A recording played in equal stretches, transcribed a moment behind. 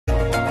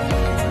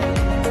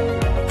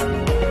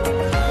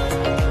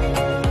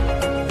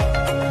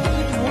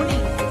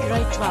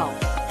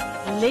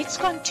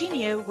let's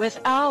continue with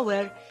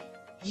our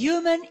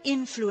human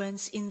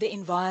influence in the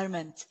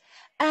environment.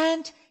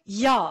 And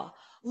yeah,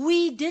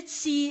 we did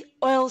see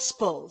oil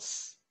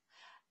spills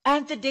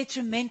and the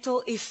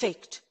detrimental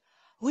effect.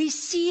 We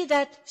see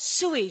that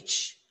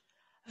sewage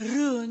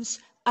ruins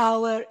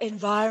our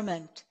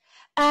environment.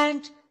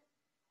 And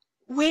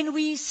when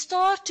we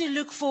start to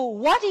look for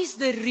what is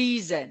the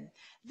reason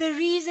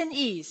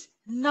is,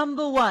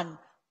 number one,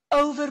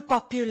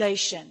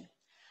 overpopulation.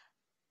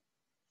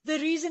 The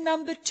reason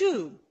number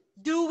two,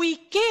 do we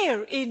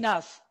care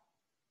enough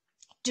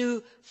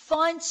to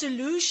find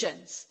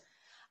solutions?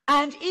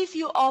 And if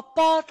you are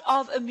part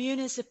of a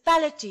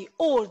municipality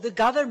or the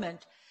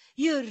government,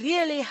 you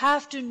really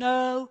have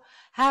to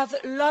have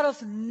a lot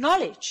of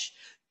knowledge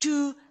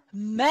to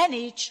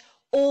manage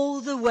all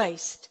the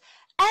waste.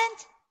 And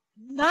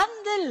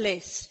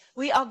nonetheless,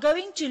 we are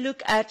going to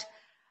look at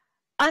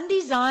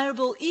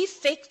undesirable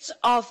effects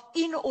of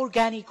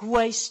inorganic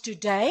waste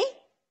today.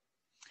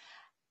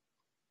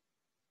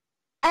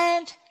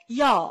 And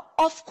yeah,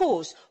 of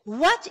course,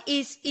 what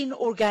is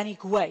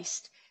inorganic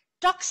waste?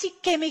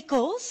 Toxic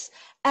chemicals,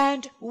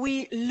 and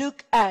we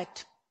look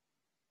at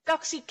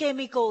toxic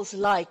chemicals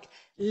like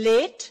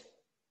lead,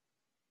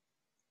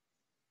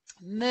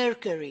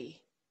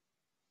 mercury,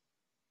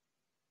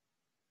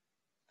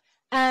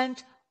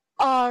 and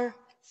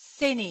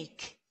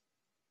arsenic.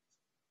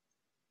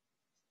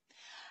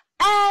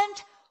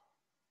 And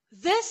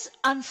this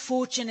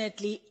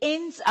unfortunately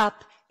ends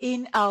up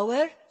in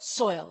our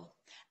soil.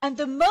 And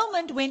the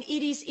moment when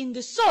it is in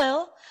the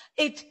soil,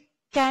 it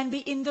can be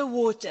in the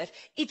water.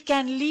 It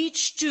can lead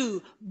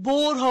to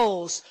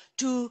boreholes,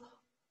 to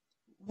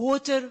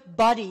water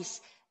bodies.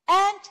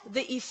 And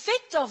the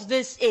effect of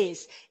this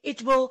is,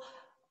 it will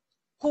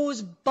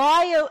cause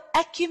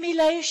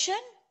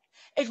bioaccumulation.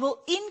 It will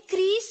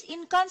increase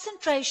in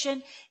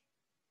concentration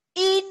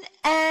in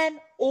an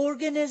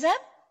organism.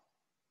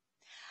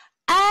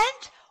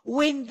 And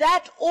when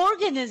that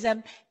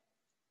organism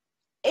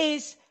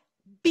is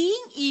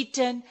being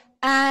eaten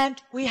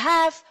and we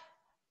have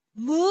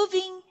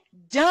moving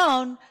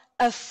down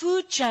a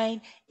food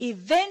chain,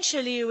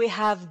 eventually we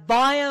have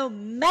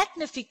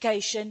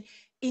biomagnification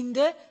in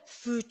the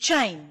food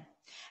chain.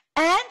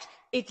 And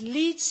it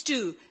leads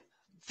to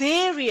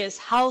various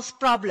health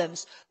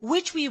problems,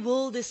 which we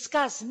will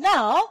discuss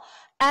now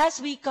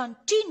as we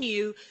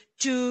continue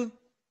to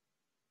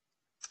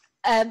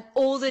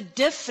all the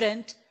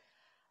different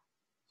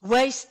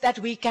waste that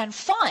we can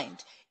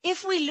find.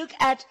 If we look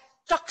at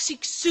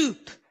toxic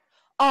soup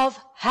of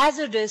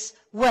hazardous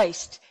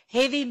waste,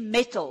 heavy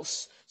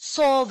metals,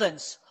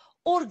 solvents,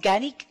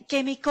 organic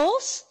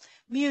chemicals,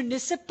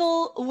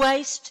 municipal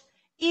waste,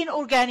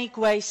 inorganic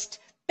waste,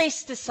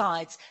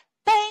 pesticides,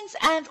 paints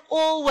and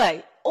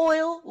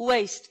oil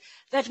waste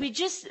that we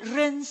just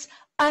rinse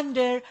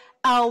under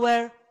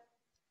our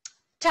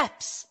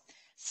taps,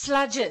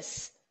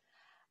 sludges.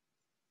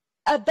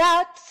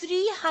 About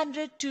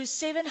 300 to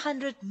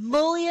 700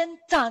 million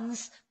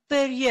tons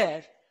per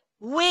year.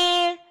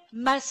 Where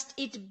must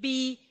it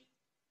be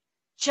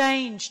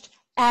changed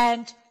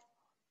and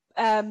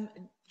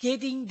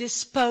getting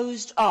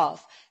disposed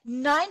of?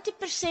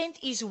 90%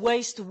 is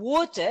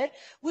wastewater,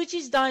 which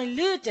is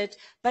diluted,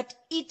 but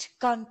it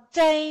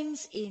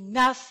contains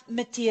enough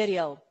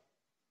material.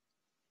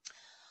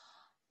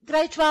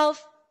 Grade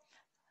 12,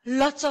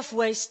 lots of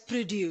waste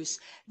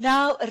produced.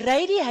 Now,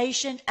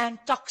 radiation and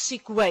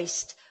toxic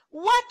waste.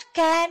 What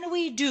can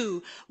we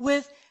do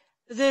with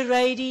the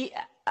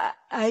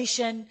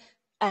radiation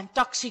and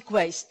toxic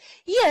waste?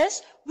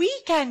 Yes, we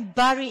can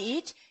bury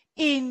it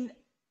in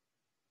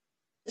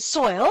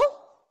soil.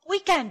 We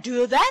can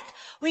do that.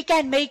 We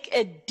can make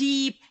a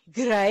deep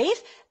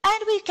grave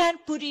and we can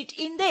put it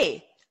in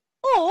there.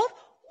 Or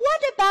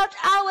what about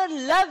our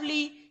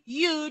lovely,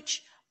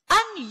 huge,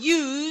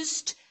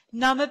 unused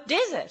Namib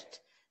Desert?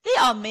 There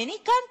are many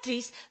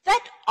countries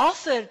that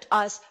offered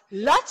us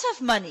lots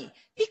of money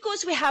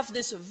because we have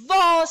this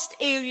vast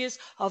areas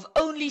of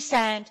only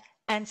sand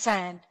and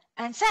sand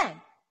and sand.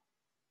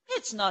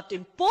 It's not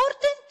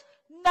important.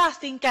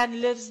 Nothing can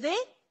live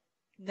there.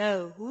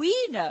 No,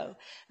 we know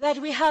that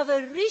we have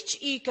a rich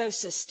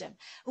ecosystem.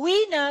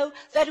 We know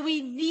that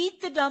we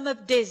need the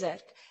Namib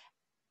Desert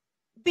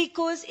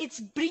because it's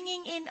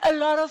bringing in a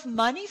lot of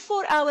money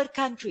for our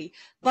country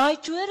by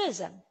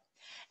tourism.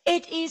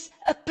 It is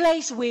a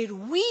place where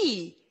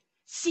we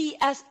see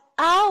as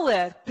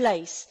our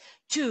place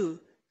to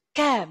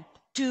camp,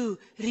 to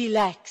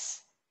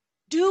relax.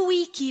 Do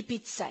we keep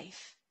it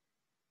safe?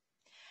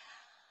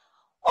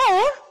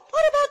 Or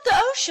what about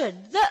the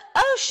ocean? The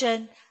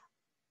ocean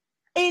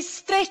is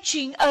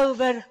stretching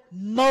over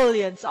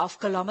millions of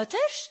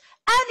kilometers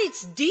and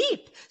it's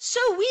deep, so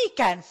we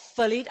can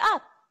fill it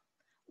up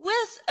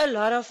with a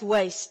lot of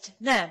waste.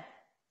 Now,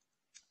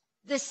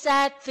 the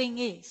sad thing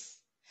is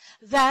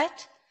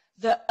that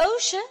the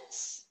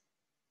oceans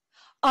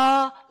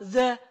are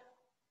the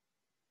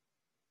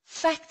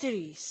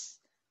factories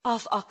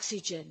of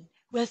oxygen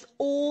with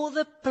all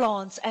the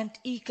plants and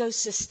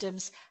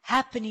ecosystems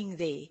happening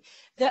there.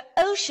 The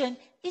ocean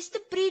is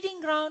the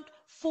breeding ground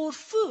for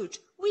food.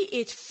 We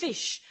eat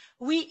fish.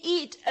 We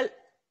eat,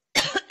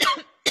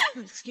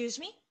 excuse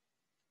me,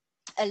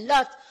 a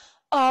lot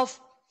of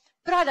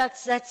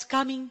products that's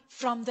coming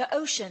from the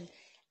ocean.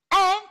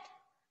 And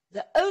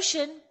the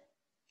ocean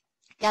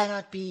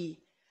cannot be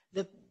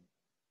the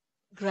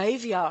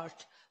graveyard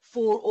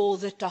for all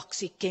the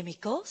toxic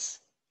chemicals.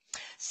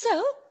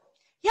 So,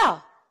 yeah,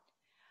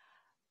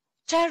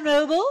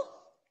 Chernobyl,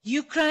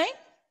 Ukraine,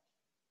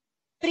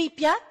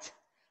 Pripyat,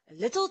 a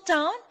little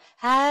town,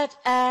 had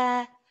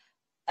a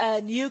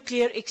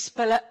nuclear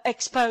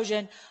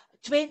explosion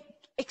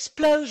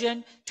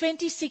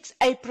 26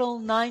 April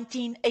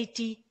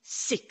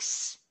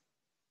 1986.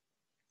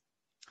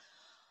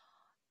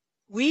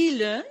 We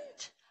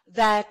learned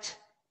that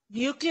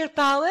nuclear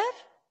power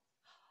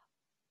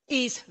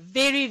is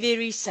very,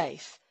 very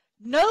safe.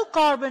 No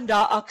carbon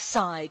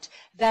dioxide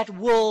that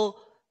will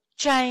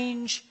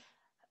change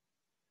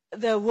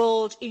the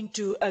world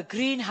into a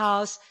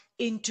greenhouse,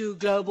 into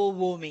global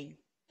warming.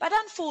 But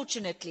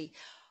unfortunately,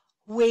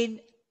 when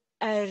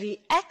a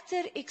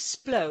reactor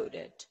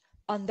exploded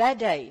on that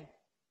day,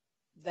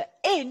 the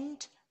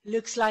end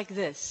looks like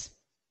this.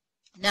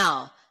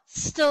 Now,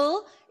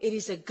 still, it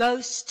is a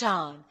ghost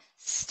town.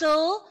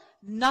 Still,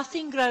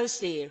 nothing grows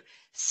there.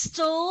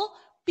 Still,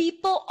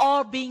 people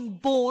are being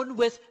born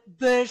with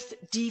birth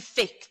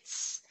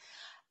defects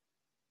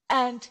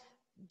and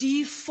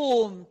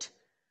deformed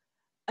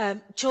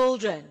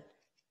children,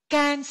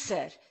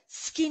 cancer,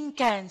 skin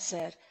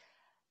cancer.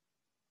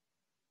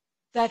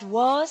 That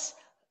was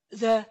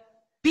the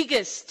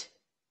biggest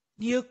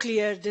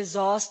nuclear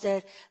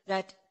disaster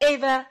that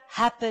ever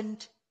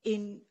happened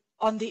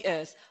on the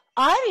earth.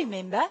 I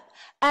remember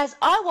as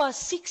I was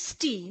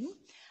 16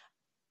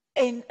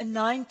 in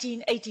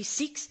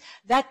 1986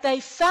 that they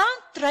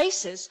found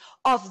traces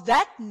of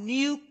that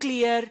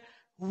nuclear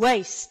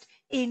waste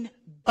in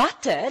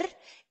butter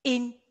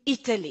in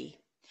Italy.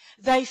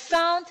 They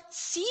found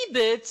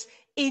seabirds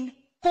in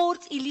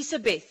Port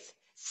Elizabeth,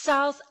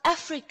 South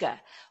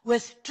Africa,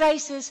 with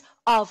traces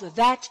of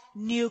that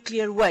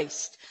nuclear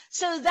waste.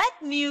 So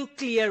that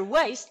nuclear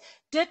waste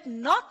did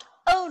not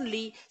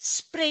only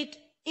spread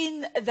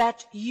in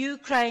that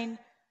Ukraine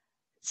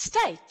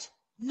state.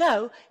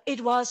 No,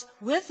 it was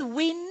with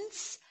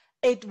winds,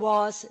 it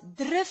was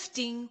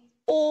drifting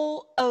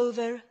all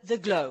over the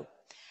globe.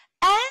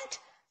 And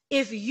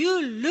if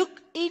you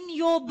look in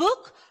your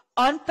book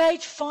on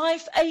page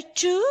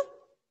 582,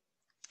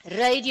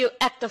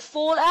 radioactive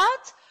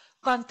fallout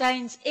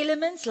contains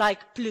elements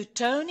like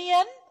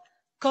plutonium,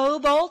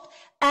 cobalt,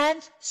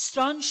 and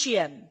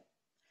strontium.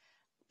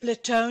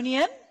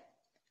 Plutonium,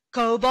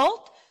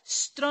 cobalt,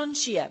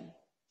 strontium.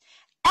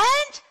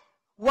 And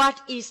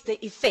what is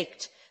the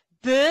effect?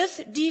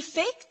 Birth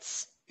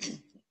defects,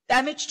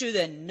 damage to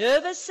the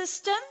nervous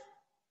system.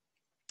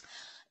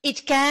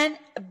 It can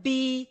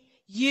be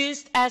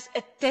used as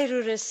a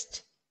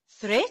terrorist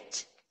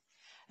threat.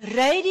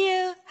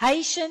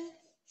 Radiation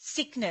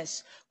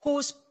sickness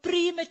cause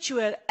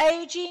premature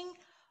aging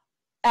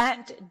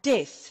and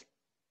death.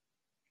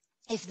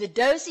 If the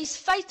dose is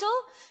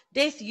fatal,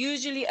 death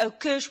usually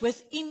occurs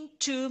within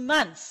 2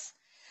 months.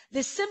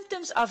 The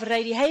symptoms of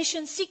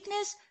radiation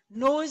sickness: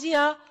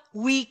 nausea,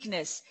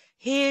 weakness,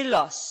 hair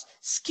loss,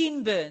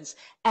 skin burns,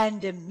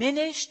 and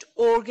diminished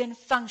organ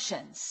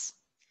functions.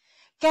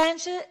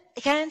 Cancer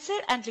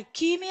and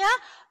leukemia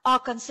are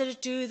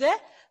considered to the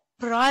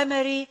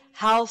primary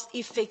health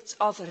effects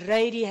of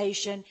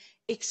radiation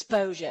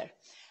exposure.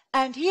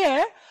 And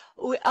here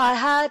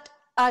I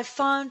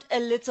found a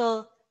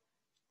little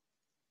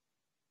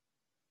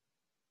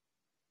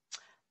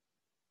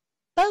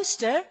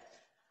poster,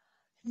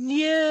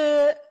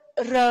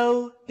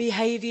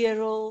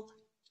 neurobehavioral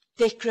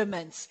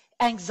decrements,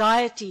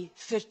 anxiety,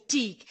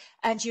 fatigue,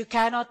 and you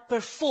cannot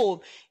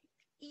perform.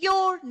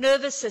 Your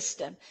nervous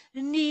system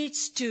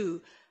needs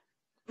to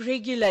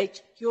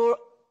regulate your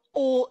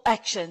all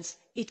actions.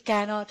 It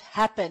cannot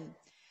happen.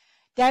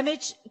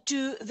 Damage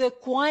to the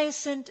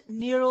quiescent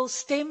neural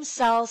stem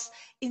cells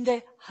in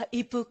the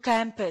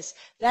hippocampus.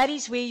 That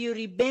is where you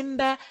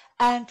remember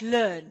and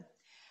learn.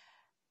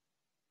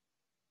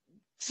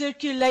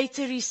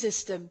 Circulatory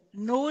system,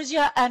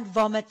 nausea and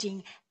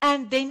vomiting,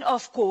 and then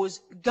of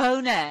course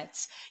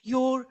gonads,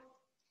 your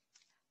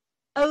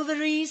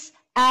ovaries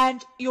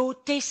and your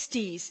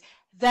testes.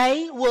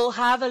 They will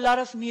have a lot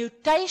of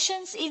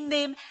mutations in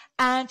them,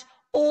 and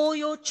all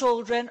your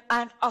children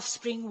and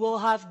offspring will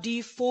have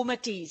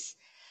deformities.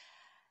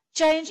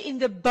 Change in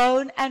the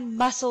bone and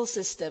muscle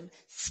system,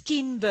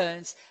 skin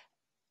burns,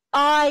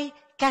 eye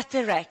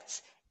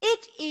cataracts.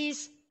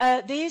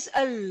 There's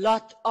a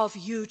lot of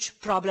huge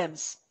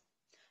problems.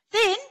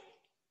 Then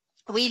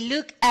we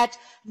look at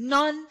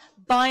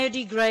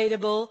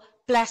non-biodegradable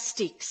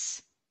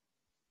plastics.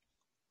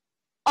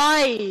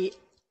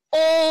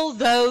 All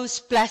those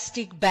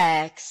plastic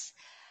bags,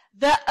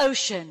 the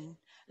ocean,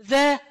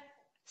 the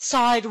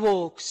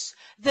sidewalks,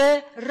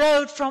 the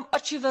road from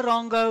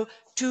Otjiwarongo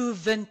to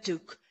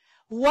Windhoek.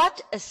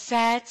 What a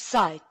sad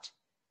sight.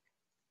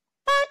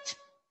 But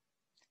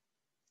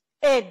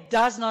it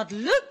does not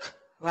look,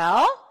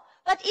 well,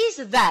 But is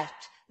that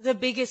the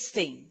biggest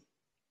thing?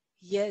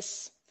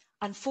 Yes,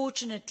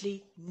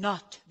 unfortunately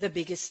not the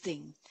biggest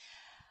thing.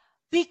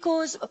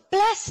 Because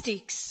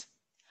plastics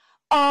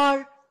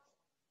are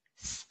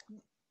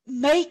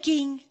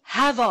making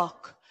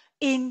havoc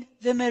in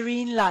the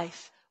marine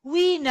life.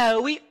 We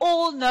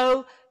all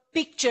know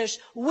pictures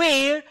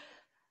where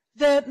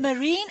the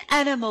marine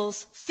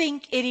animals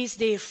think it is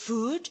their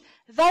food,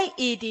 they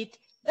eat it,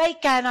 they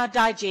cannot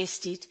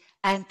digest it,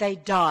 and they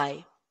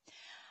die.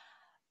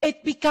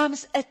 It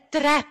becomes a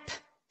trap.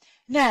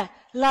 Now,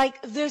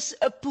 like this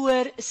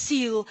poor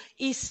seal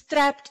is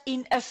trapped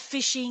in a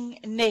fishing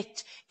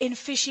net, in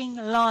fishing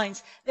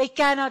lines. They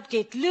cannot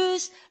get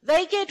loose,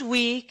 they get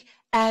weak,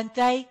 and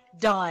they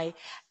die.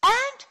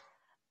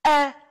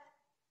 And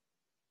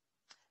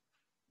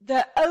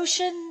the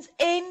ocean's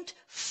end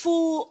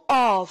full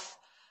of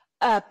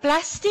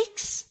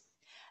plastics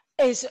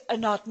is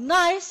not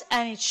nice,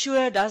 and it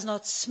sure does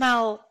not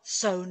smell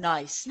so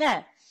nice.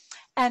 Now,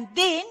 and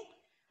then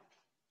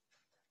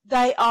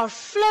they are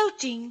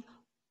floating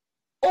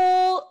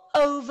all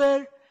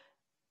over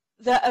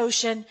the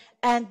ocean,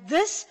 and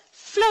this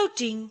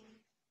floating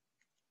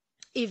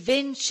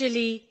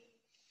eventually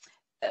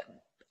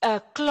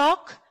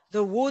clog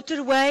the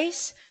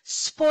waterways,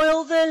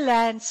 spoil the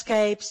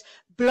landscapes,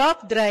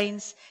 block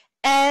drains,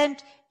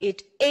 and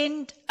it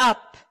end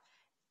up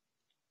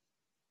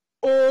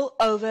all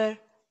over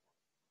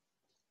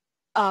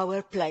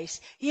our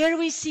place. Here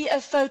we see a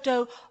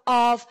photo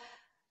of,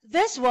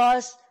 this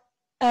was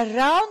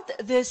around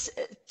this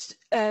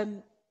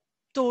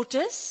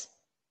tortoise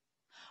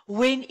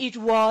when it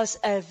was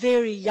a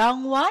very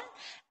young one,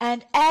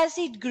 and as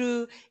it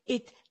grew,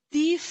 it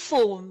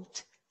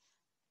deformed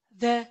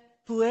the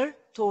poor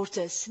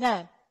tortoise.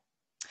 Now,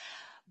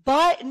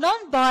 by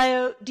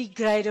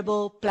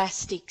non-biodegradable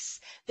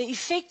plastics, the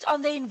effect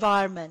on the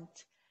environment.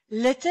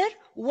 Litter,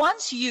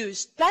 once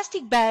used,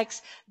 plastic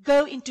bags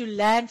go into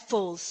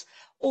landfills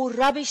or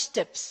rubbish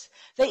tips.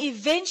 They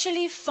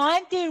eventually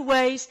find their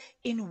ways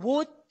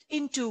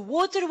into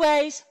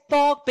waterways,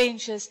 park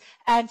benches,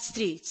 and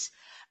streets.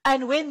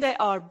 And when they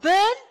are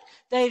burned,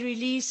 they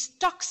release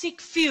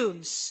toxic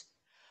fumes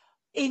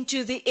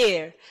into the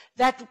air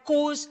that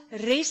cause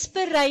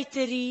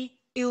respiratory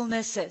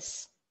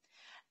illnesses.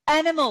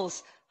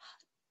 Animals,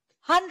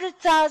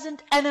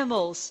 100,000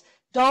 animals,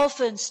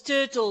 dolphins,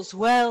 turtles,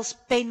 whales,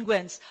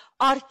 penguins,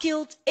 are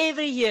killed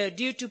every year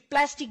due to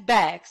plastic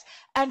bags,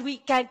 and we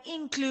can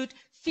include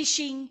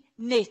fishing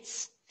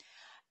nets.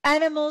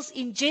 Animals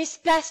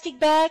ingest plastic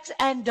bags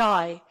and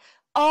die.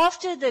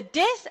 After the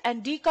death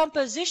and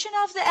decomposition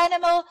of the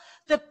animal,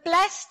 the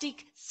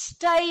plastic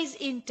stays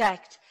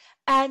intact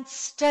and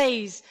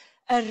stays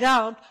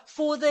around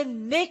for the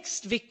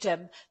next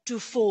victim to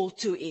fall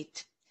to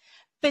it.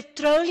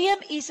 Petroleum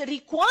is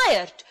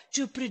required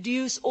to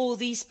produce all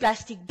these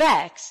plastic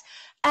bags,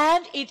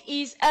 and it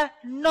is a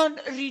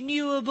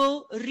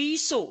non-renewable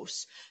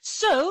resource.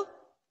 So,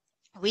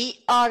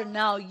 we are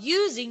now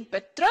using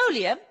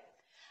petroleum,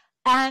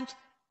 and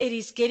it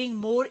is getting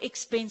more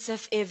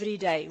expensive every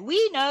day.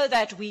 We know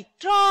that we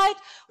tried,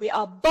 we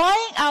are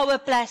buying our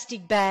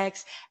plastic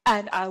bags,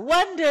 and I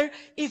wonder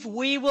if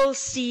we will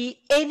see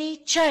any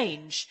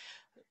change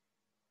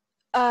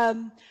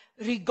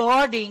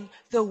regarding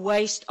the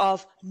waste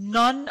of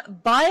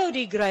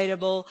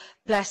non-biodegradable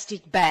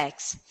plastic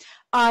bags.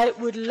 I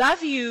would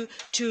love you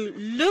to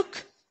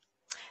look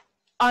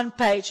on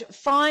page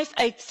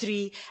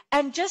 583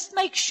 and just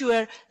make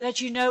sure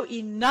that you know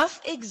enough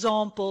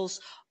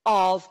examples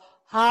of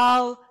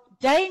how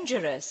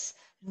dangerous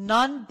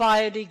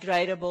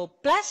non-biodegradable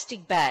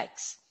plastic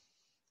bags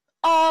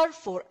are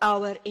for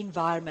our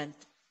environment.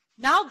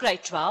 Now,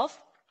 grade 12,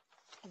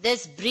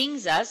 this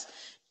brings us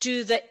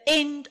to the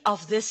end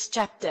of this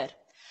chapter.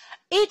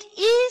 It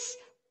is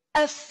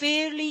a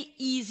fairly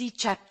easy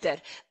chapter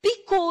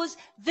because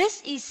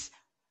this is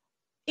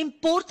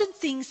important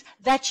things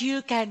that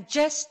you can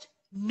just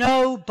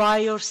know by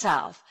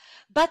yourself.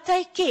 But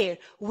take care,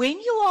 when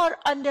you are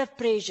under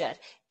pressure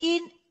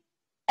in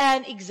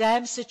an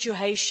exam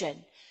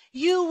situation,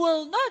 you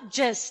will not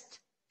just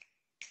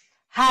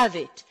have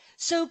it.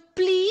 So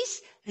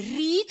please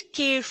read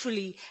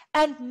carefully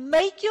and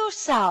make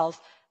yourself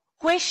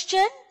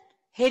question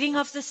heading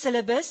of the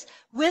syllabus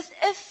with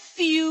a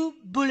few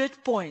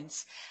bullet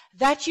points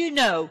that you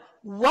know.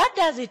 What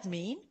does it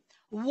mean?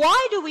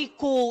 Why do we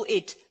call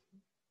it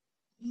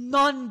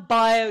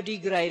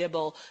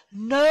non-biodegradable?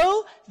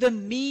 Know the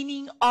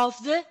meaning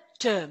of the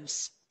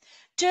terms.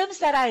 Terms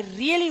that I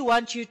really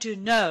want you to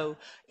know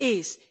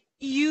is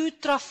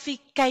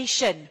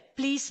eutrophication.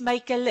 Please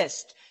make a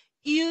list.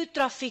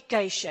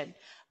 Eutrophication,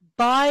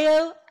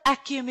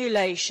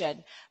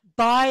 bioaccumulation,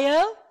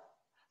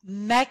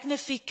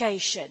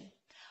 biomagnification.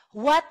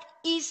 What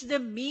is the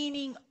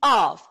meaning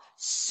of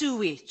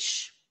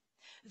sewage?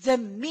 The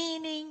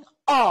meaning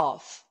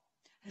of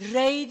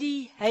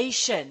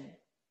radiation.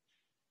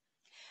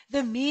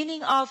 The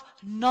meaning of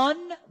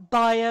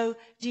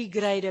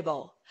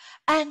non-biodegradable.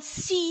 And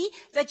see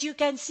that you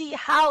can see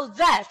how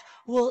that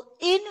will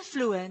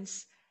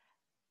influence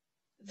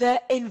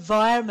the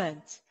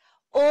environment.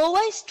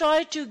 Always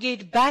try to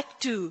get back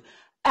to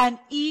an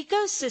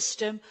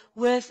ecosystem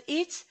with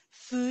its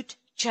food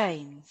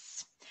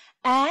chains.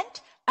 And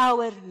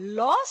our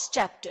last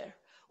chapter,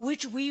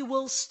 which we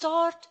will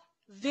start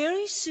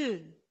very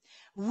soon,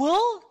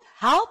 will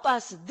help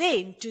us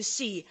then to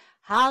see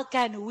how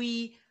can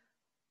we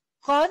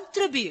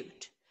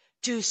contribute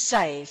to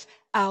save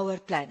our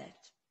planet.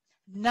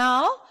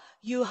 Now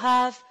you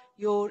have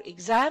your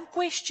exam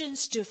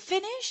questions to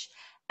finish,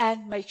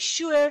 and make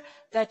sure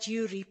that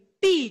you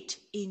repeat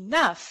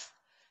enough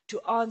to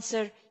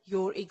answer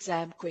your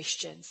exam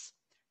questions.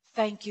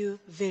 Thank you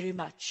very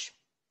much.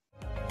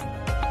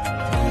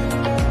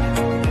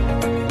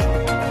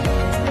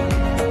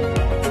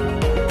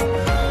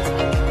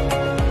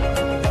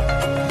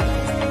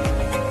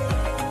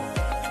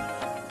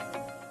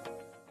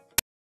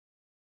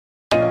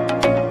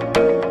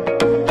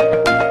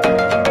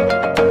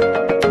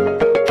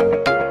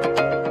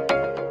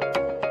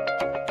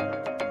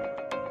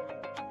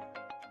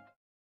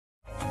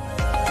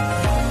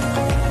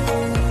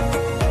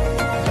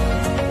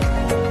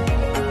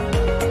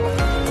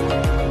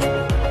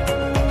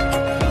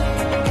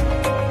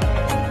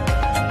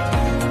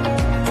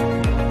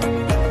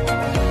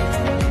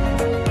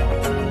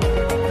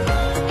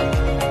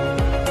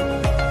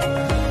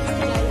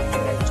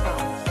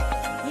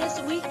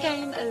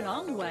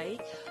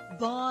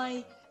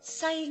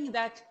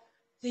 That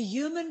the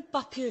human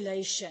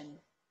population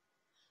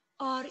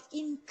are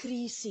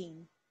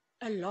increasing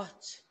a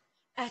lot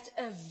at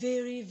a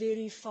very,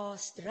 very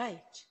fast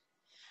rate.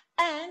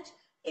 And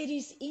it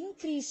is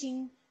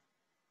increasingly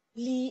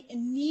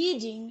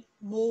needing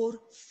more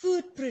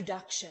food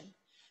production.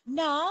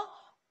 Now,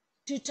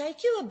 to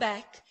take you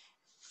aback,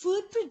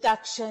 food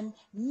production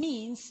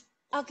means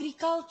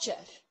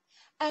agriculture.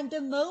 And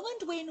the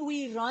moment when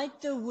we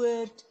write the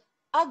word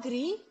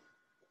agriculture,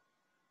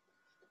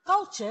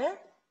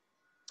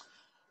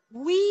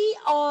 we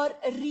are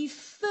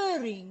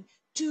referring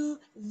to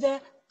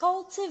the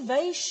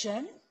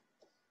cultivation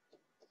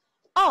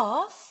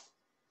of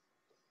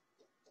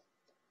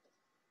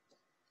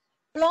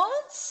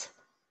plants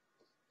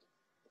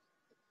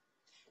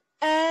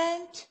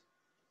and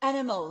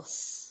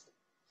animals.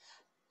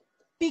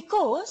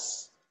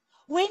 Because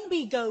when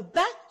we go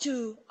back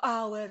to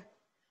our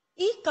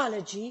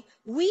ecology,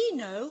 we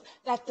know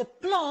that the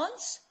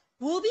plants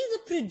will be the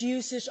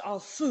producers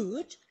of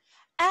food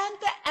and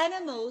the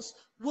animals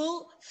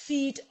will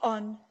feed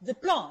on the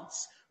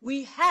plants.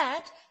 We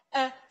had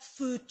a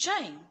food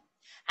chain.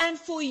 And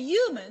for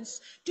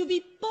humans to be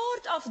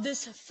part of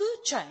this food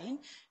chain,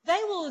 they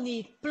will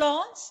need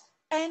plants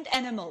and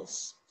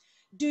animals.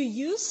 Do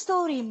you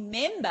still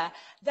remember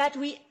that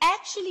we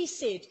actually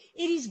said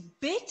it is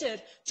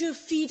better to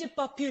feed a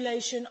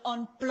population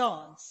on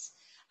plants?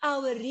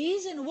 Our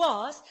reason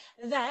was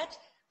that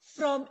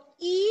from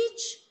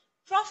each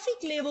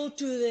trophic level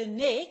to the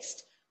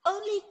next,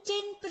 only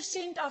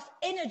 10% of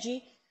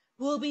energy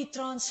will be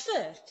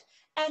transferred.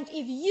 And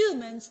if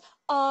humans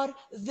are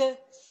the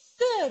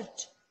third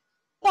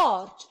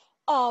part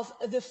of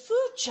the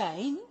food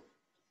chain,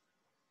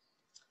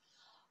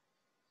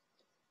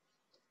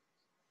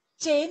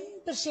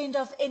 10%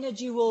 of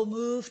energy will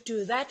move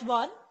to that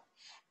one,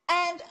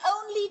 and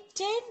only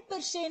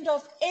 10%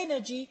 of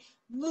energy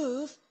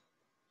move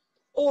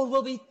or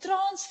will be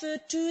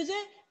transferred to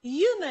the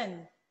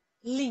human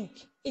link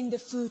in the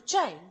food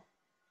chain.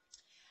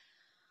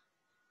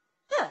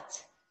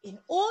 But in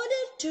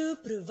order to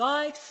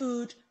provide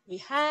food, we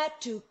had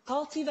to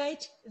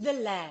cultivate the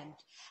land.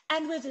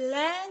 And with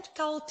land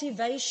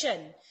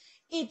cultivation,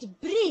 it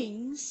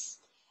brings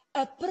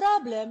a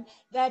problem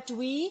that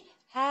we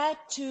had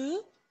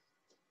to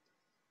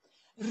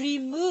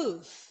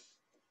remove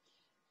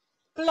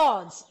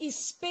plants,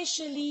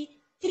 especially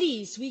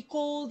trees. We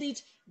called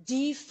it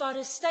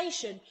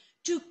deforestation,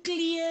 to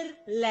clear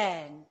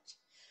land,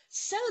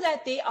 so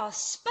that there are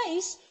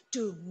space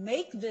to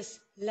make this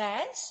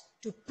lands,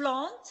 to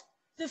plant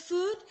the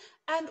food,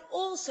 and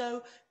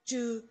also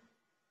to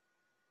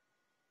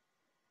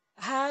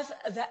have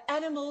the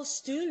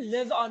animals to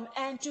live on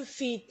and to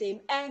feed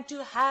them and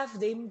to have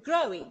them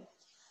growing.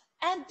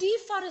 And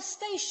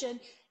deforestation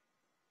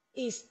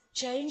is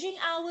changing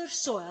our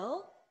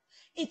soil.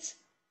 It's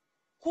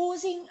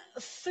causing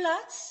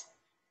floods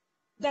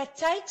that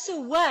takes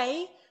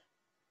away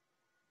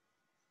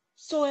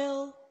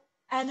soil,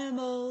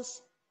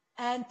 animals,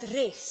 and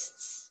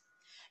rests.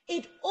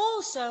 It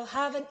also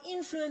have an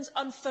influence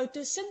on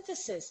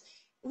photosynthesis.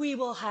 We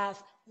will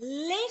have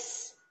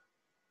less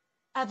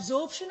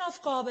absorption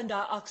of carbon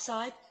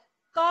dioxide.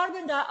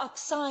 Carbon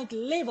dioxide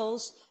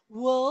levels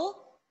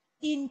will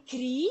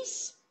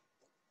increase.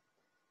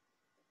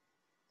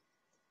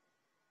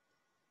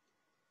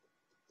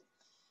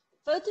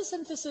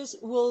 Photosynthesis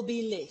will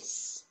be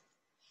less.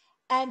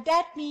 And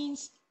that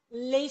means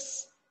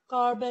less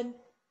carbon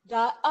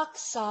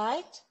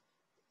dioxide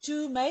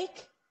to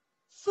make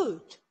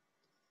food.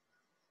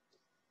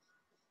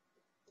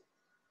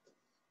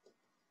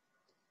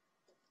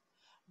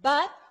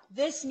 But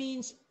this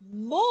means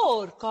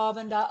more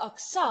carbon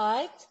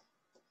dioxide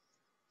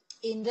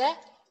in the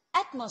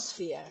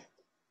atmosphere.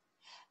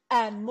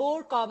 And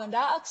more carbon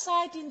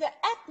dioxide in the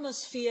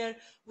atmosphere,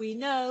 we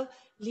know,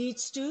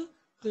 leads to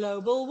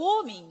global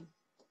warming,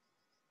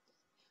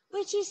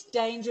 which is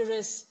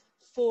dangerous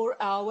for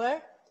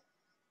our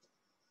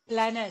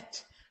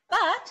planet.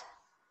 But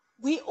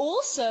we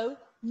also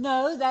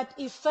know that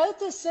if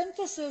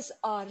photosynthesis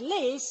are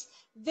less,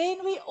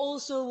 then we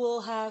also will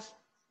have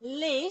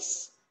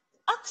less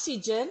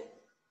oxygen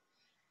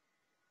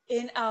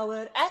in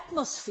our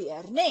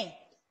atmosphere, né?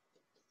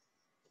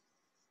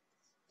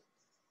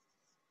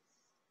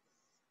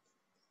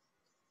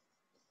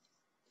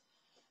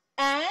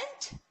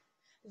 And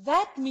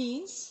that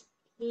means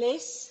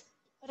less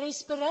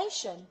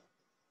respiration.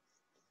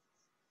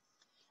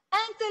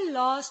 And the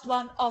last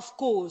one, of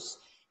course,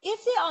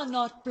 if there are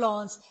not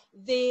plants,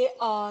 there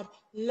are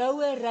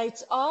lower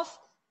rates of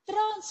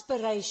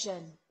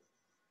transpiration.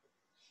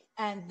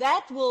 And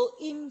that will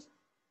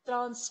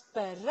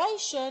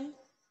transpiration,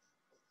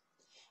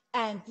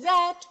 and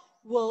that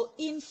will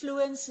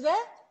influence the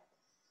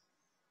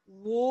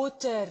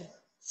water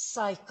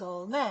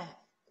cycle, né?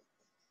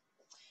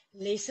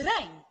 Less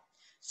rain.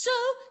 So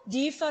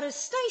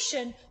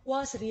deforestation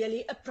was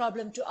really a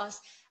problem to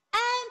us.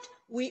 And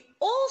we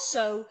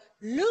also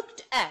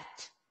looked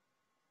at,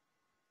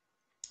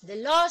 the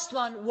last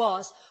one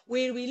was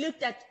where we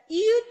looked at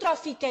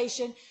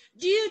eutrophication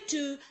due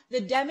to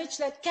the damage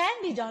that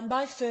can be done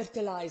by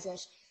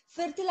fertilizers.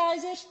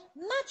 Fertilizers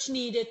much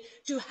needed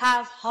to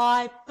have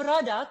high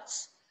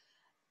produce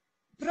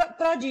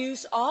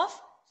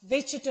of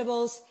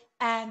vegetables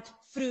and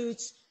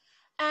fruits.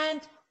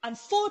 And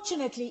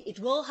unfortunately, it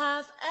will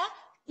have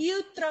a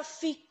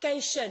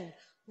eutrophication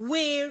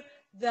where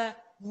the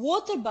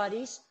water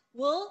bodies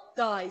will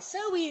die.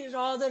 So we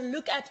rather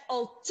look at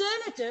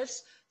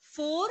alternatives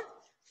for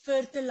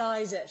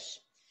fertilizers.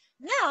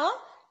 Now,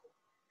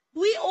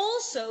 we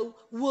also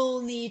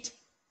will need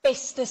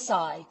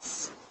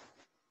pesticides,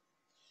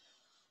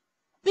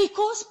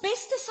 because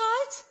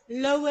pesticides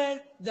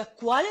lower the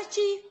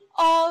quality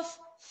of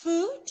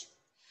food,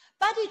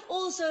 but it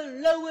also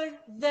lowers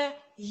the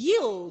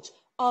yield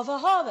of a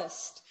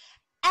harvest.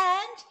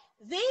 And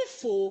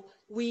therefore,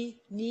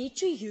 we need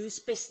to use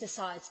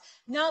pesticides.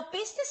 Now,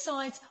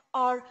 pesticides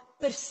are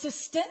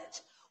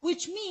persistent,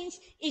 which means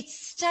it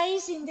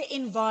stays in the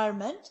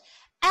environment,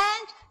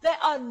 and they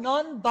are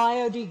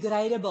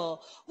non-biodegradable,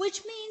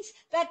 which means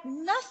that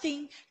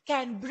nothing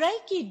can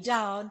break it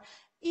down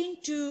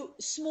into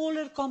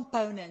smaller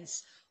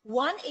components.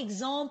 One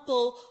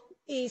example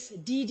is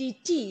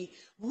DDT,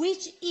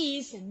 which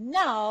is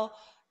now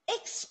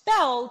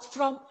expelled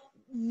from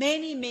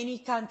many, many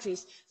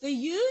countries. They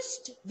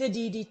used the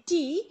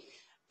DDT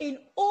in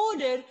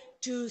order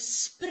to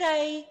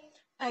spray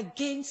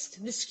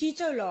against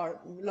mosquito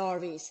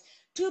larvae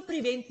to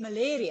prevent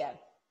malaria.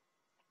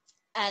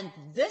 And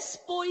this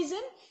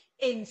poison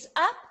ends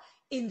up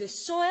in the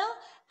soil,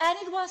 and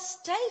it was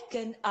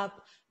taken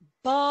up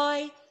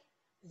by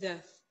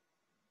the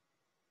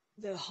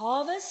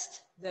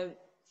harvest, the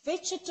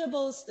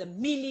vegetables, the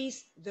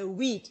mealies, the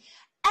wheat.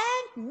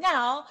 And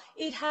now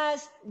it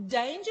has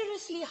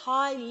dangerously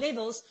high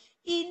levels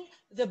in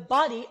the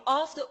body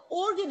of the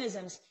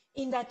organisms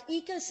in that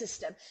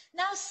ecosystem.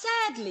 Now,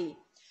 sadly,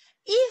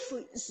 if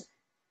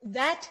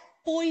that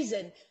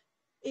poison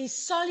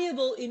is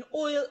soluble in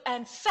oil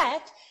and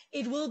fat,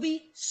 it will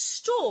be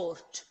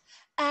stored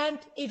and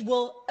it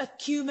will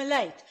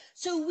accumulate.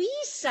 So we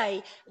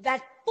say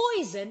that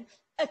poison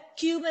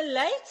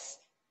accumulates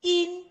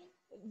in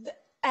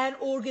an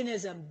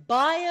organism,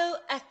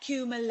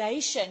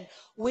 bioaccumulation,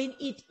 when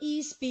it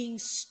is being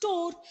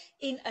stored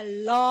in a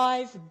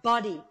live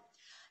body.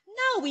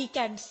 Now we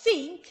can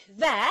think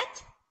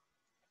that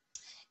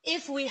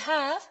if we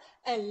have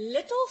a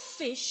little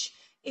fish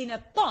in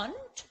a pond,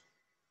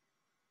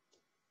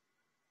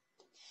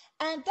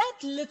 and that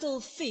little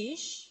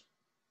fish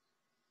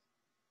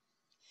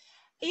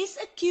is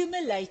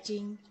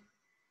accumulating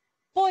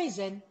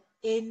poison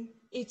in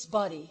its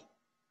body.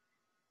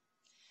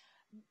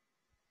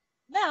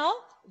 Now,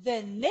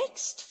 the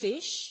next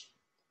fish,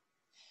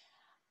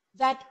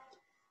 that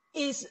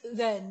is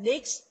the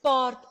next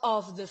part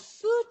of the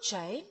food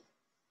chain,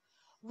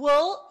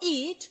 will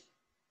eat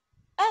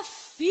a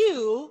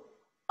few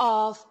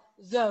of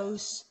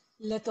those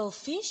little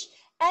fish,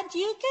 and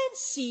you can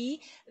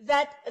see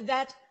that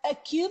that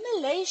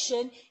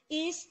accumulation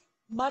is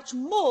much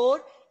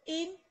more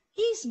in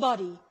his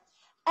body.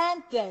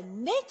 And the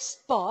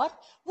next part,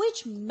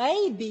 which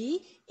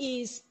maybe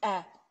is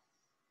a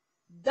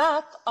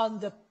duck on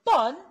the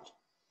pond,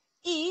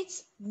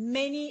 eats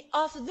many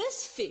of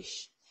this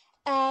fish.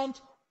 And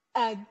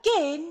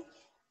again,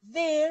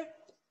 there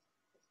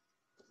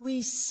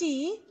we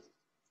see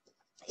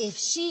if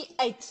she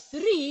ate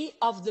 3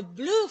 of the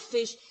blue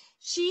fish,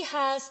 she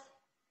has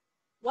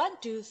 1,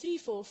 2, 3,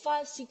 4,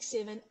 5, 6,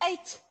 7,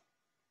 8,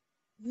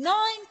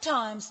 9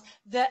 times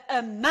the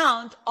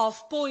amount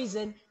of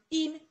poison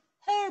in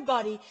her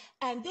body.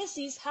 And this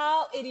is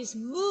how it is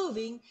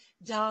moving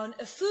down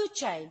a food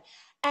chain.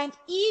 And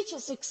each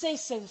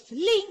successive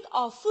link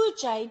of food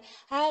chain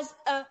has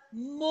a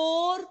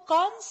more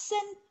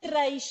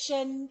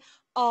concentration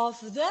of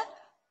the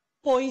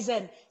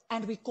poison.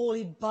 And we call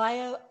it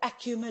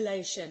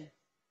bioaccumulation,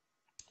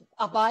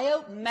 a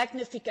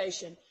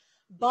biomagnification.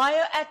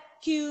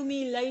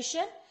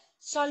 Bioaccumulation,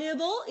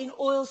 soluble in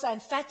oils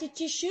and fatty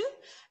tissue,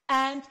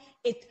 and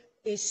it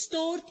is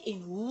stored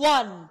in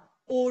one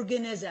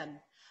organism.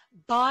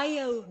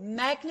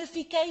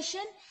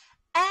 Biomagnification,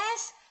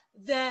 as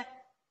the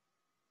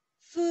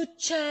food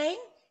chain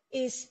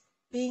is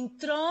being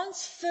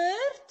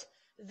transferred,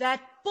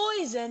 that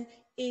poison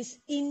is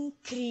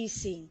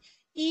increasing.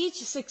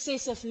 Each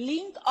successive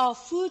link of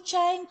food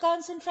chain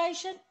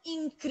concentration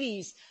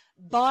increase.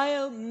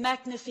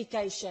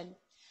 Biomagnification.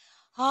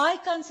 High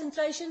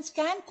concentrations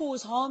can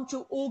cause harm to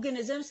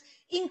organisms,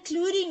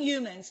 including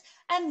humans,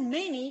 and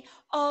many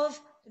of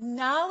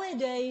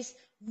nowadays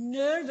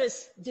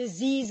nervous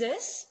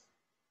diseases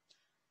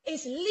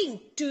is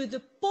linked to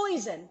the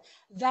poison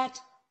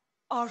that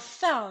are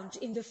found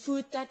in the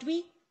food that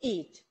we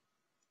eat.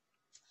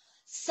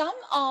 Some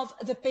of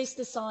the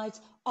pesticides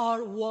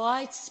are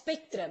wide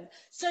spectrum,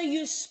 so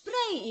you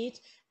spray it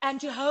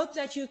and you hope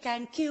that you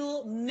can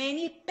kill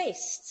many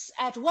pests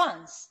at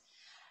once.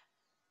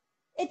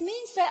 It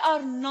means they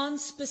are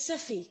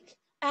non-specific,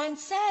 and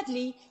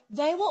sadly,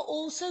 they will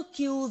also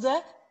kill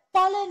the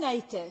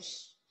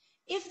pollinators.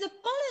 If the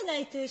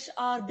pollinators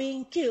are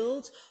being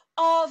killed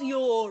of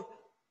your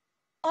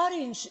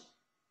orange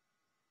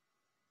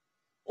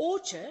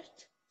orchard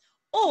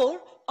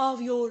or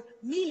of your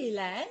mealie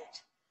land,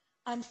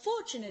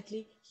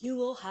 unfortunately, you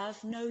will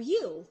have no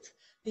yield,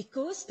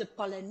 because the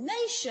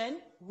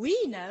pollination,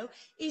 we know,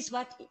 is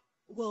what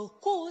will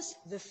cause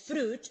the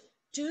fruit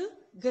to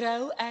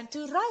grow and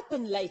to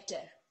ripen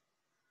later.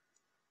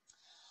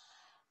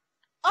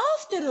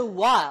 After a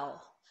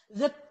while,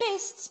 the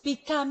pests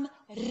become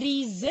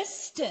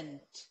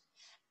resistant,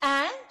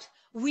 and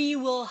we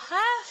will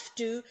have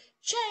to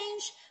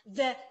change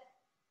the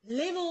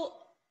level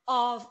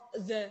of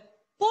the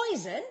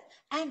poison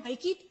and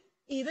make it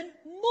even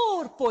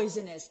more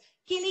poisonous,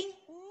 killing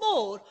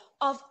more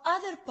of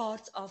other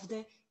parts of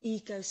the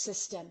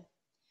ecosystem.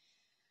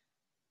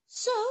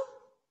 So,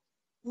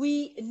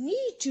 we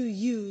need to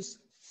use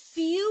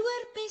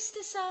fewer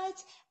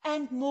pesticides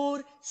and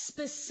more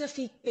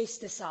specific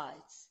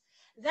pesticides.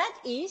 That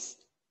is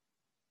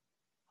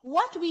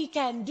what we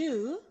can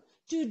do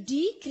to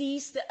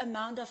decrease the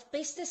amount of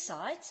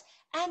pesticides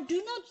and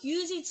do not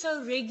use it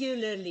so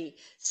regularly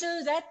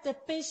so that the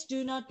pests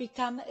do not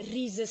become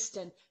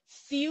resistant.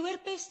 Fewer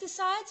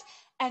pesticides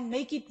and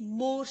make it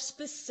more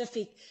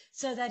specific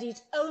so that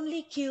it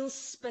only kills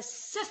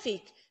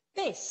specific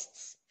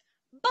pests.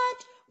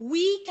 But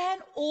we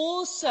can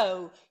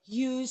also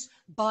use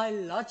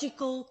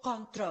biological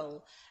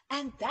control.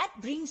 And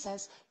that brings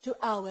us to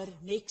our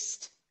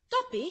next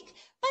topic.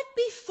 But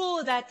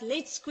before that,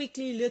 let's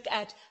quickly look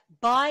at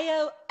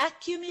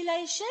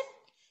bioaccumulation.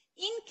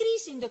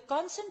 Increase in the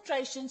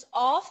concentrations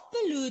of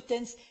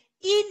pollutants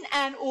in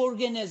an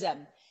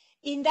organism.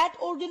 In that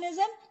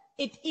organism,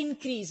 it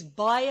increases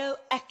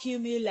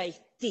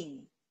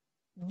bioaccumulating,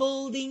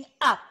 building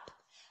up.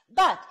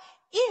 But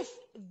if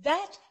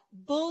that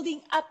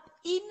building up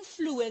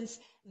influence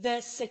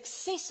the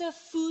successive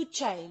food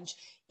chain,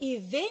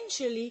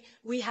 eventually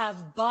we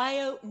have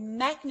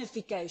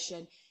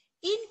biomagnification,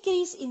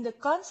 increase in the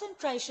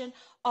concentration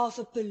of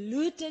a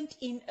pollutant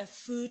in a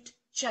food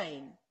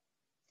chain.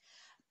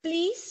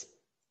 Please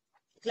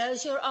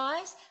close your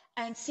eyes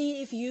and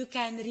see if you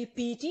can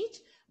repeat it.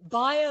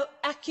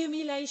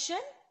 Bioaccumulation.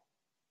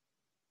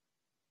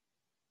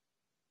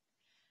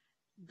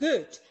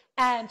 Good.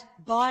 And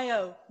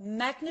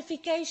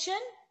biomagnification.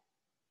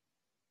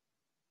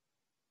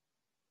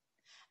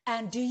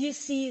 And do you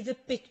see the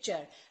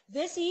picture?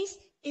 This is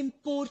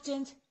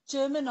important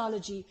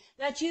terminology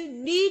that you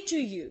need to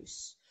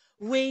use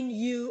when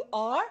you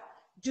are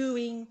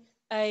doing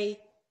a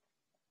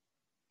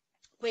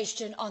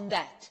question on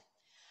that.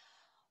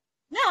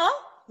 Now,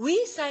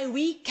 we say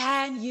we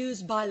can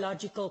use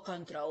biological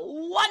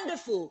control.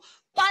 Wonderful!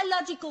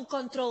 Biological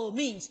control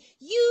means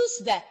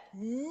use the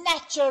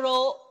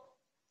natural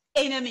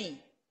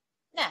enemy.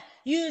 Now,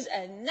 use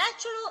a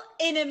natural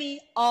enemy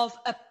of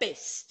a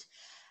pest.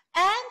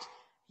 And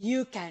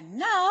you can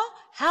now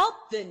help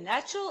the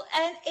natural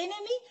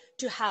enemy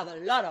to have a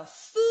lot of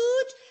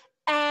food,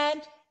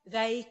 and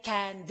they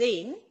can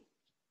then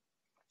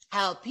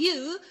help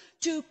you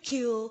to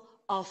kill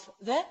off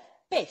the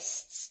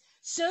pests.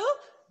 So,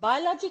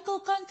 biological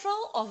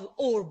control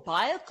or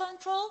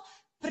biocontrol,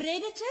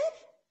 predator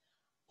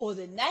or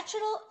the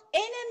natural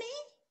enemy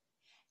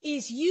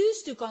is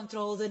used to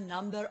control the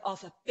number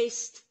of a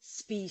pest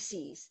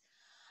species.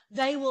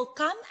 They will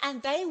come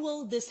and they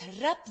will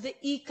disrupt the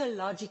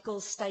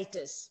ecological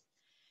status.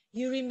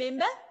 You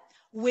remember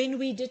when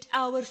we did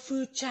our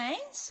food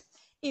chains?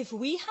 If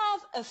we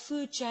have a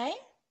food chain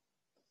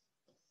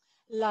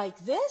like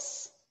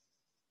this,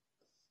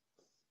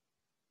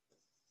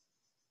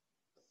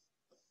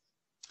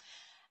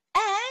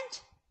 And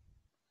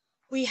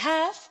we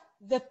have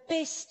the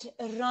pest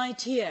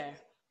right here.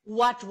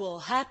 What will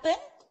happen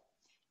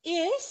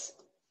is,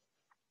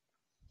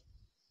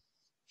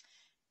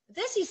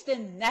 this is the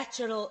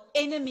natural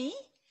enemy,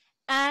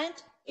 and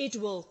it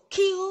will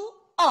kill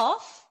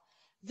off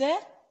the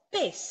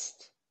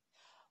pest.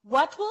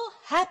 What will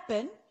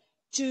happen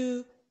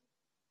to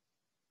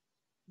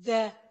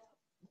the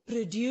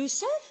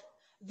producer?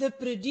 The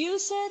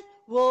producer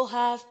will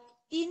have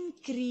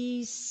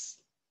increased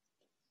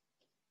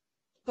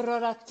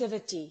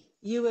productivity.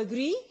 You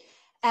agree?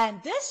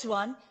 And this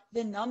one,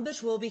 the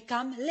numbers will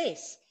become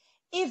less.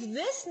 If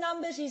this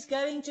numbers is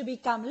going to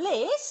become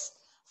less,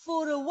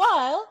 for a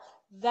while,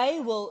 they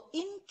will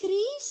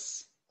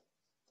increase,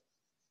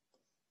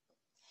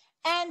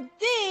 and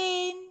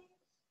then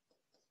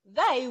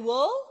they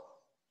will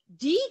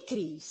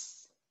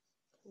decrease.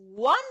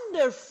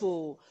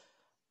 Wonderful.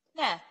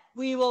 Now,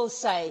 we will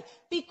say,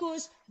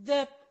 because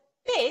the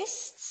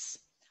pests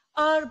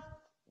are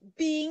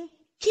being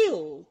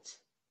killed.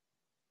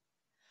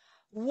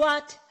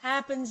 What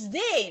happens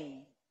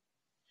then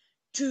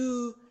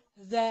to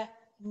the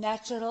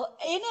natural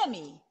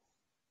enemy?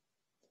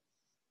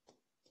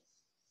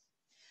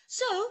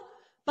 So,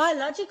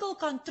 biological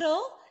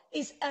control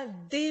is a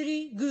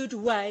very good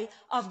way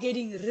of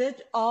getting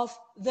rid of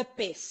the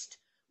pest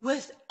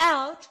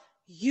without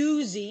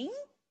using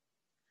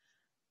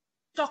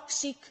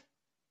toxic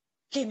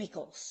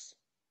chemicals.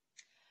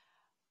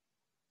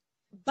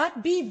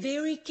 But be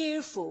very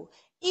careful.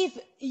 If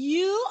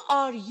you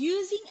are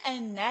using a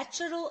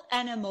natural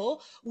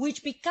animal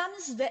which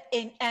becomes the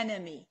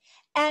enemy,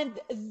 and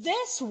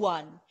this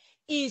one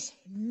is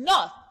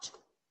not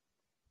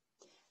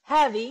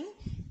having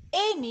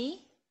any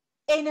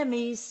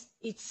enemies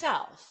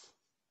itself.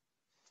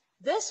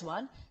 This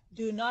one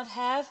do not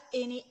have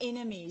any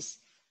enemies.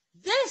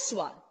 This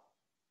one,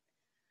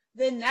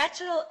 the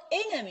natural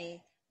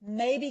enemy,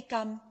 may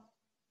become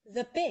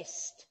the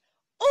pest,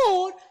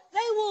 or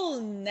they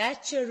will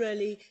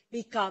naturally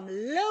become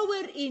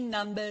lower in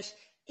numbers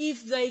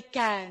if they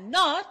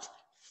cannot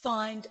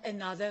find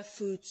another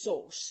food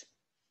source.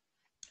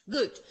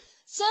 Good.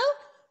 So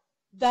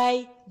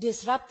they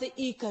disrupt the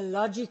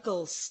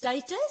ecological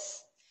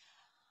status.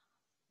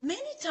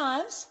 Many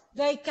times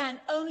they can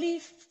only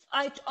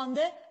fight on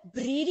the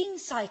breeding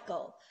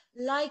cycle,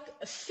 like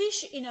a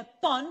fish in a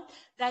pond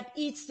that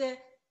eats the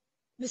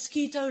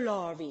mosquito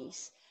larvae.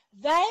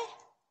 They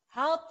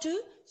help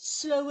to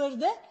slower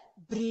the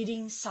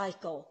breeding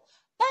cycle.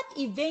 But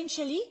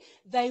eventually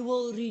they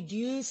will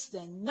reduce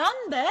the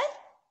number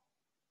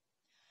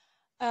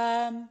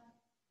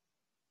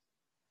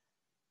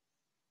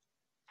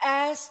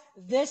as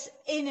this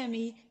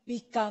enemy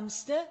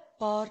becomes the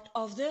part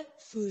of the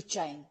food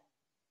chain.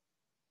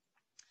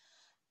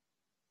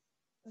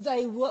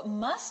 They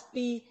must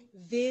be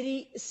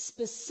very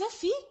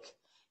specific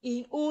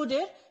in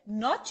order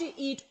not to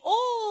eat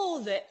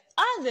all the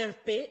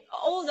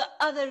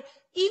other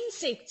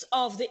insects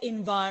of the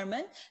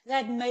environment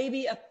that may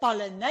be a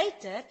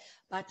pollinator,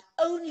 but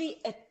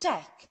only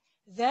attack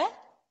the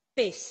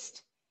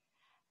pest.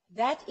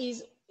 That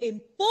is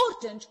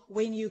important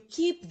when you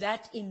keep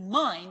that in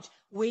mind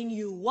when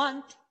you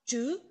want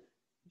to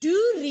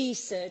do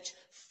research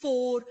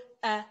for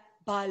a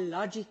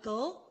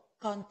biological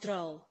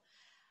control.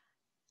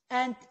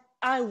 And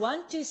I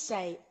want to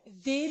say,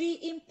 very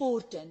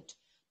important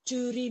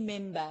to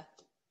remember,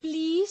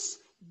 please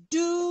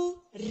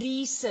do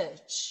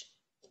research.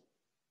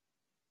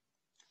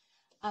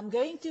 I'm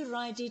going to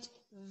write it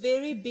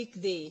very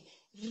big there.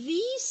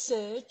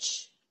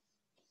 Research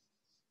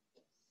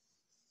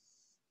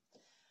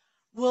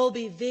will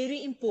be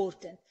very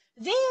important.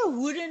 There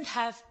wouldn't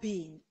have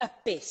been a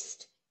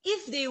pest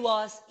if there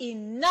was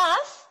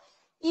enough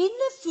in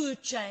the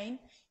food chain,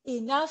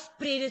 enough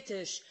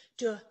predators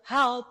to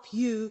help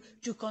you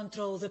to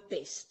control the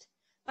pest.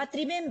 But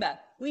remember,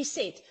 we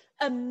said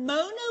a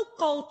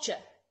monoculture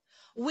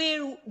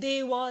where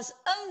there was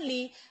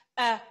only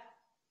a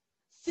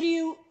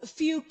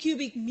few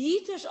cubic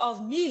meters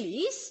of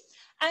mealies,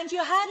 and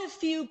you had a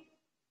few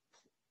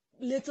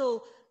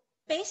little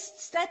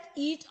pests that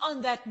eat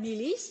on that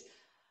mealies,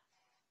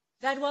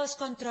 that was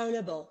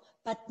controllable.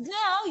 But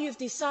now you've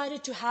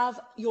decided to have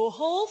your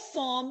whole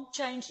farm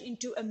changed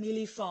into a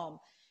mealie farm.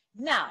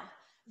 Now,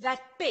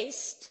 that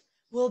pest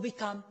will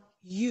become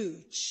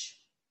huge.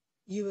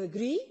 You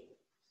agree?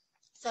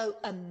 So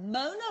a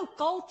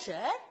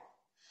monoculture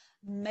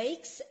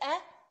makes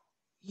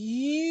a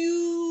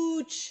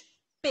huge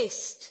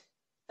pest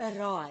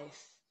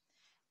arrive.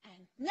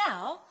 And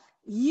now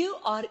you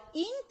are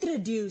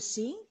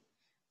introducing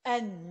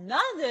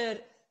another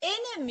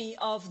enemy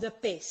of the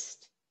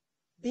pest.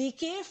 Be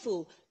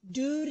careful.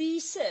 Do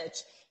research.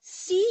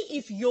 See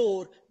if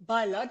your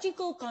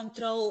biological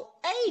control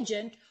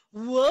agent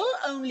will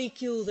only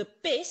kill the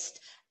pest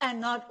and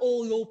not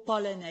all your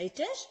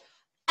pollinators,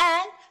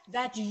 and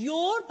that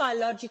your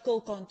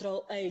biological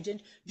control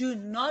agent do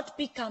not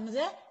become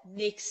the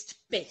next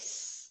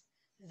pest.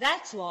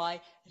 That's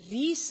why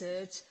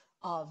research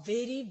are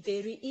very,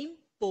 very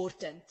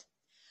important.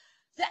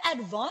 The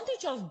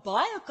advantage of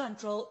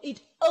biocontrol,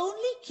 it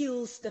only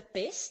kills the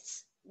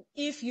pests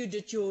if you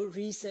did your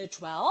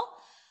research well.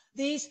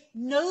 There's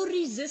no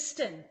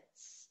resistance.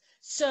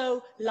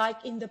 So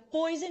like in the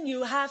poison,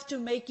 you have to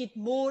make it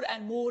more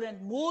and more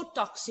and more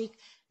toxic.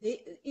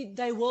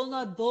 They will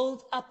not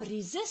build up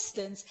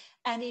resistance,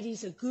 and it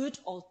is a good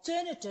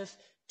alternative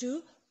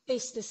to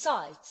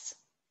pesticides.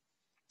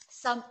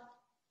 Some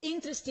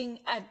interesting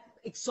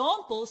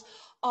examples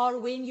are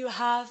when you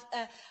have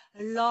a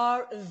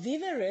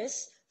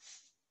larvivorous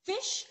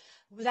fish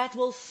that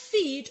will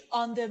feed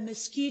on the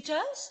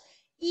mosquitoes.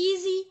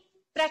 Easy,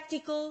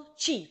 practical,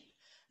 cheap.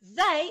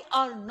 They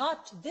are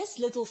not, this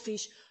little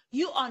fish,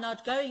 you are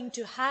not going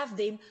to have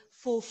them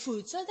for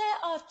food. So they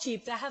are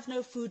cheap, they have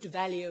no food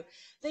value.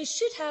 They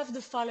should have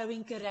the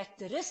following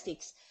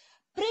characteristics.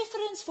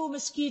 Preference for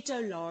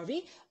mosquito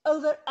larvae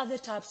over other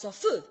types of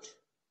food.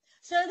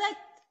 So that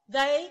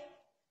they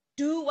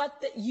do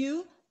what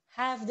you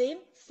have them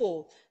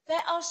for. They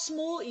are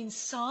small in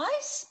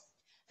size.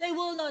 They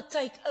will not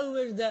take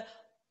over the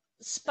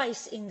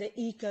space in the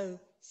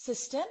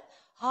ecosystem.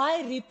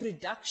 High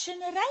reproduction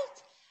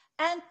rate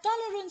and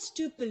tolerance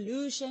to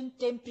pollution,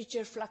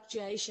 temperature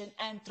fluctuation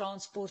and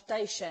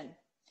transportation.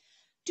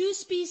 2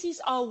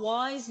 species are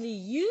wisely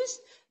used.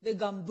 The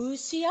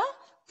Gambusia,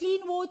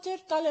 clean water,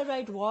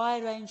 tolerate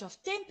wide range of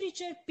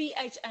temperature,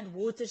 pH and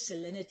water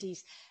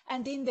salinities.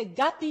 And then the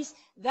guppies,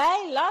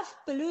 they love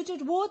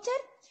polluted water,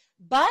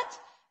 but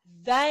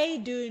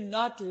they do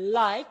not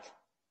like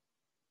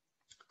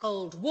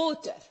cold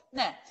water.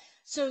 Now,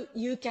 so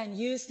you can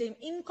use them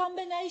in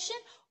combination,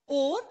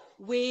 or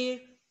where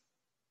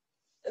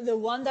the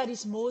one that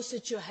is more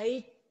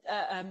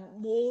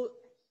more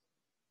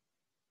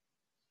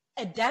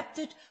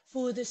adapted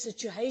for the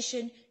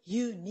situation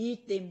you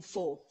need them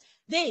for.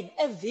 Then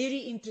a very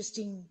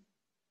interesting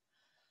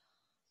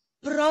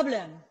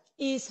problem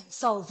is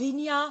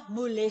Salvinia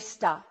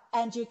molesta,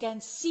 and you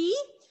can see,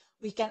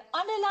 we can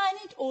underline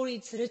it or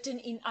it's written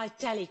in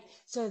italic.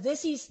 So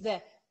this is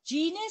the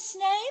genus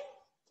name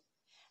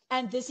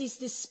and this is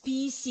the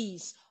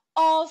species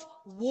of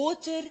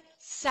water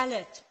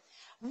salad.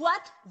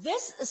 What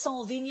this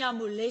Salvinia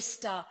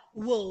molesta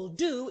will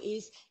do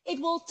is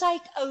it will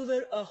take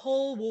over a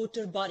whole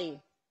water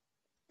body.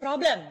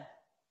 Problem?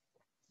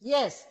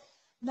 Yes,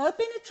 no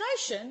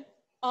penetration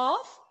of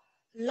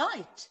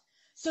light.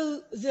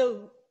 So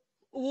the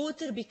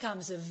water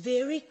becomes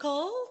very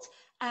cold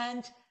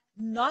and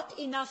not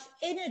enough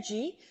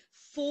energy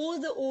for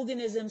the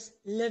organisms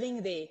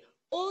living there.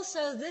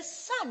 Also, the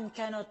sun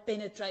cannot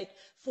penetrate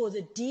for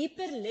the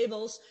deeper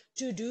levels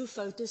to do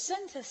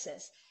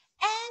photosynthesis.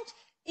 And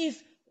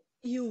if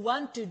you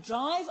want to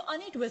drive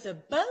on it with a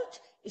boat,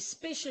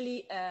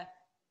 especially a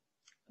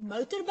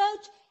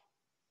motorboat,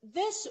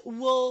 this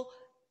will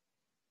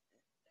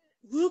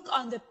hook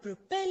on the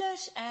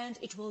propellers and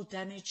it will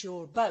damage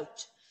your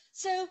boat.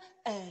 So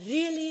a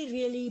really,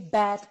 really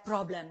bad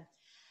problem.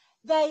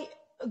 They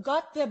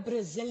got the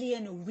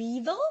Brazilian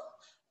weevil.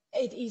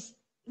 It is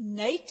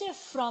native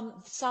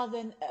from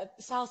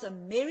South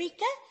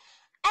America,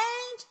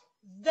 and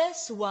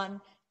this one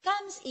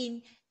comes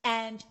in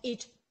and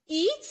it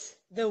eats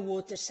the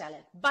water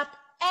salad. But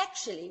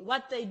actually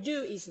what they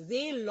do is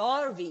their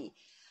larvae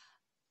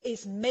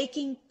is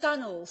making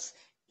tunnels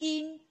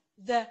in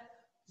the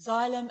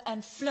xylem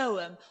and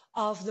phloem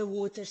of the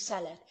water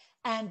salad.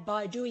 And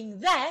by doing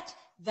that,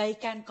 they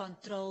can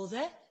control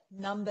the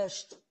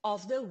numbers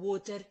of the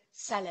water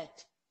salad.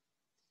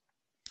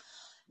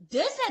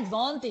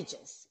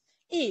 Disadvantages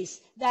is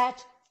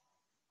that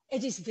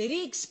it is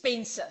very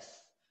expensive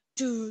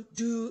to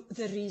do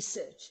the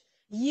research.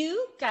 You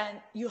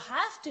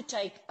have to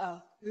take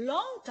a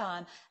long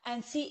time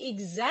and see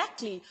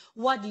exactly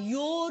what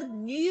your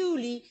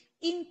newly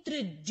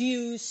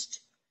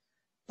introduced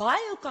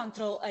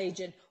biocontrol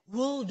agent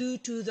will do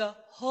to the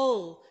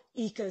whole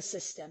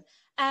ecosystem.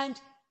 And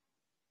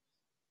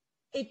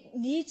it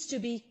needs to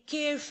be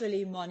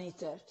carefully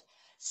monitored.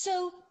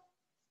 So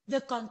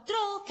the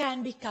control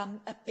can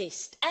become a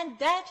pest. And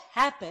that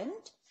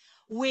happened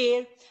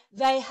where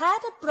they had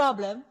a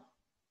problem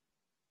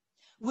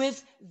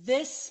with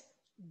this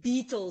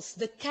beetles,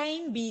 the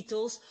cane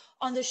beetles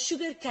on the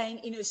sugar cane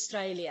in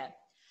Australia.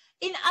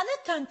 In other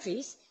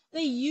countries,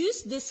 they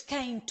used this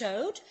cane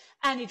toad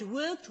and it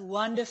worked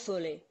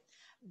wonderfully.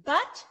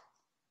 But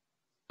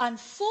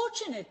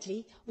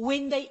unfortunately,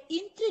 when they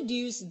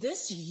introduced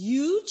this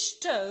huge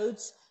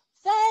toads,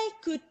 they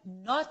could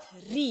not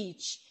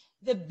reach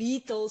the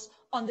beetles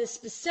on the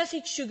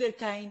specific sugar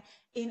cane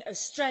in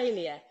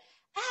Australia.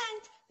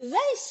 And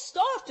they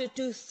started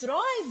to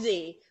thrive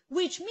there,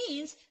 which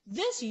means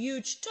this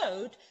huge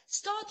toad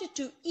started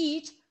to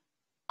eat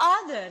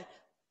other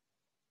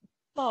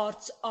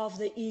parts of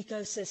the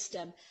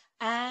ecosystem.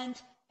 And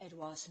it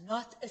was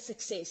not a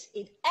success.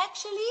 It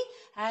actually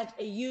had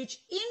a huge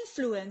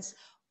influence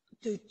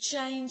to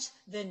change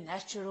the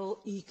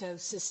natural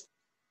ecosystem.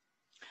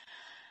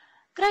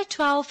 Grade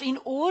 12, in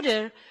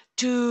order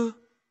to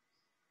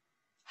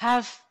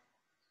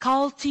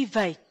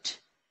cultivate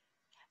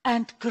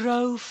and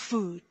grow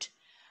food,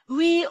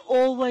 we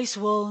always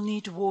will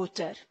need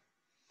water.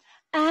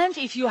 And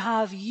if you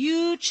have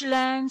huge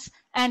lands,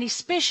 and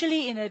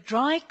especially in a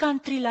dry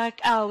country like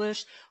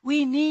ours,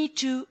 we need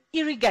to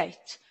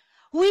irrigate.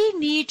 We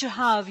need to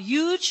have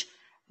huge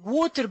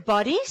water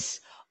bodies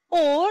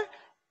or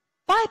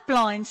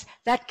pipelines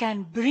that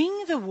can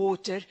bring the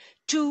water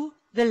to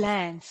the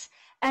lands.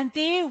 And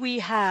there we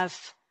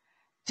have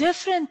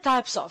different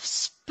types of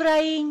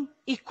spraying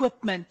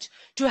equipment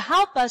to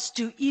help us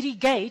to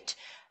irrigate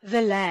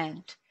the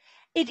land.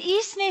 It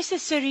is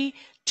necessary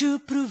to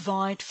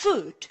provide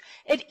food.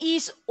 It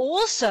is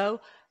also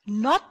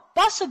not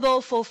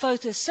possible for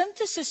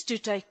photosynthesis to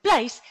take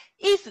place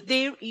if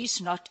there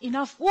is not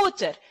enough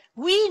water.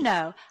 We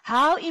know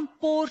how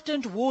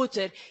important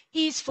water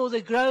is for the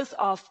growth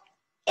of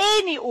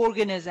any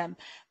organism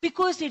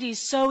because it is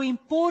so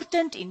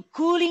important in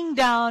cooling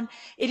down.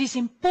 It is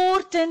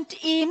important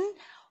in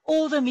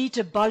all the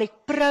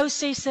metabolic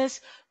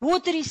processes.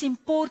 Water is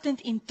important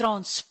in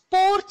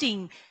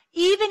transporting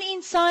even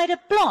inside a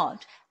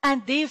plant,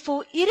 and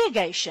therefore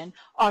irrigation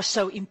are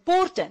so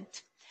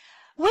important.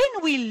 When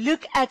we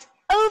look at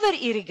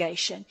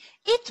over-irrigation,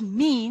 it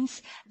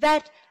means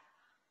that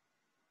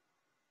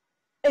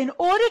in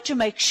order to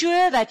make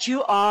sure that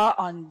you are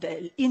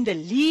in the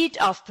lead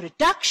of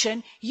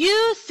production,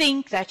 you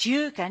think that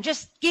you can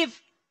just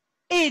give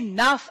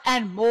enough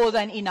and more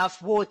than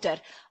enough water.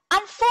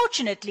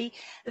 Unfortunately,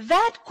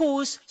 that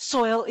causes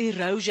soil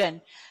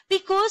erosion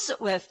because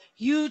with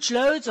huge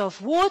loads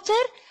of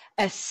water,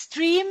 a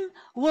stream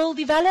will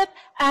develop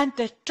and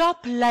the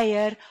top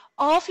layer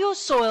of your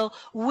soil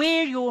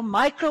where your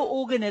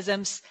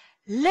microorganisms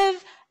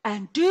live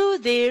and do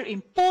their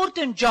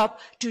important job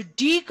to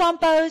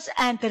decompose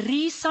and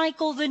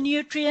recycle the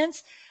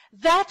nutrients,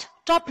 that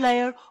top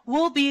layer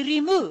will be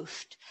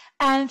removed.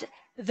 And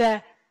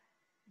the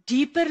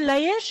deeper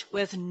layers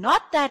with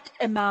not that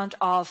amount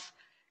of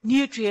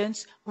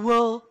nutrients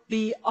will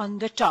be on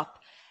the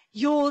top.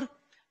 Your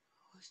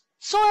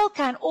soil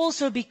can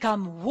also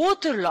become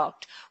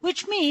waterlogged,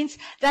 which means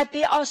that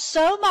there are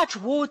so much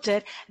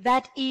water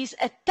that is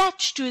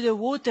attached to the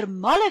water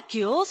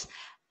molecules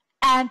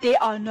and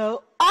there are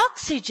no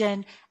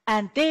oxygen,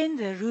 and then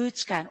the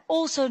roots can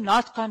also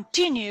not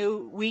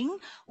continuing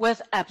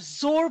with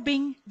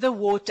absorbing the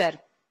water.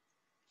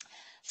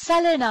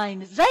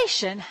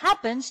 Salinization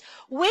happens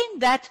when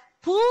that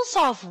pools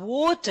of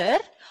water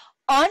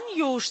on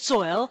your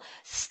soil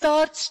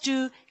starts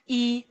to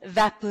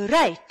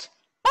evaporate.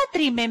 But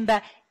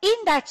remember, in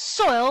that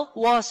soil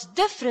was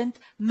different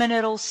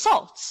mineral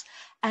salts.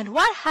 And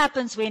what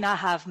happens when I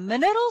have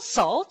mineral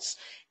salts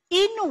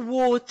in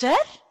water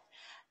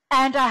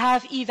and I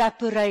have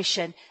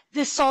evaporation?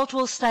 The salt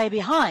will stay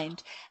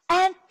behind.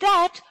 And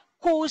that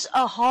causes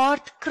a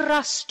hard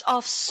crust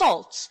of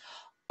salts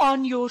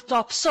on your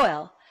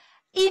topsoil.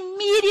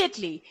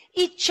 Immediately,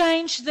 it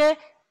changed the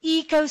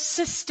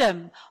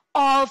ecosystem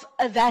of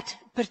that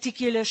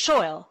particular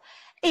soil.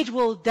 It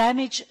will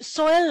damage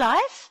soil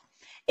life.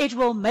 It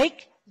will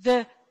make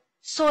the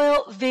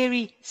soil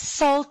very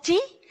salty.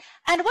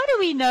 And what do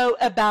we know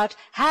about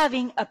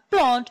having a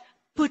plant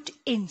put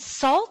in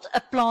salt,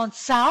 a plant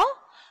cell?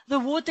 The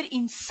water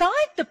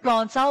inside the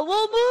plant cell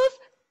will move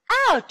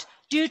out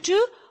due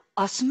to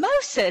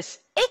osmosis.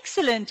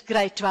 Excellent,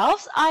 grade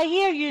 12s. I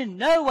hear you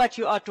know what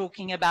you are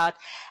talking about.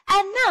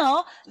 And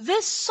now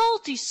this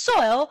salty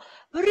soil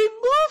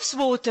removes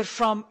water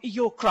from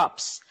your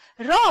crops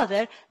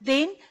rather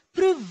than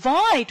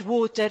provide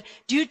water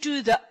due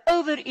to the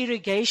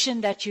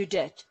over-irrigation that you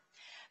did.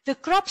 The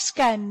crops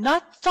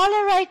cannot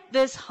tolerate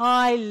these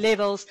high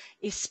levels,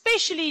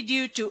 especially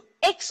due to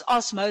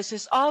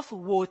exosmosis of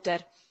water.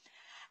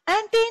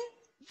 And then,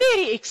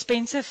 very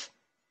expensive.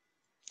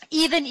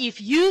 Even if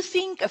you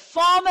think a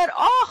farmer,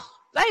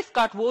 they've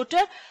got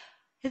water,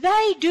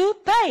 they do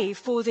pay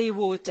for their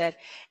water.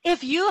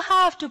 If you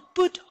have to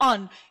put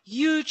on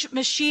huge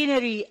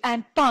machinery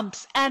and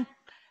pumps and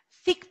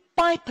thick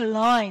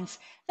pipelines,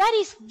 that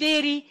is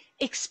very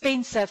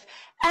expensive,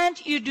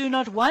 and you do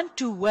not want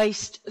to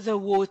waste the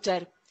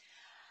water.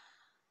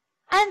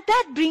 And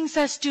that brings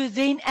us to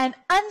then an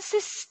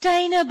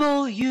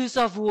unsustainable use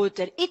of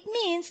water. It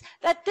means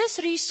that this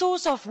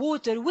resource of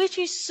water, which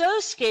is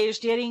so scarce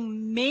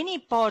during many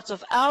parts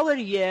of our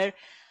year,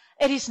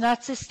 it is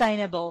not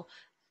sustainable.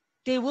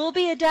 There will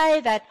be a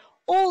day that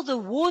all the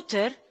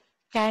water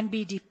can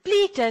be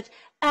depleted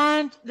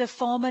and the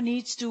farmer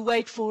needs to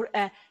wait for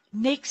a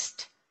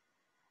next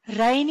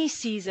rainy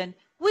season,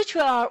 which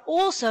we are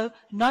also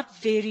not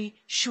very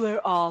sure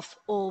of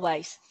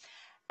always.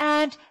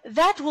 And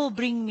that will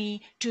bring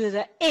me to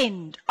the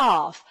end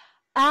of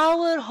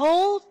our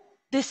whole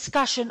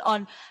discussion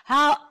on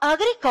how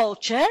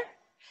agriculture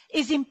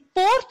is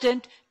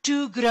important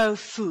to grow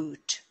food.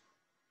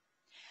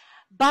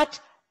 But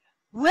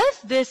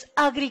with this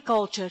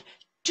agriculture,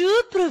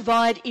 to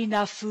provide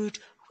enough food,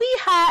 we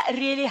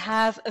really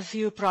have a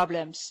few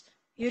problems.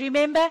 You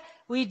remember,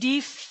 we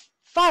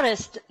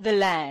deforest the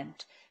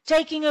land,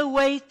 taking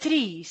away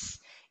trees,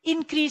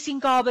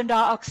 increasing carbon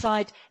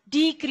dioxide,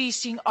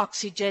 decreasing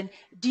oxygen,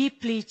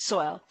 deplete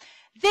soil.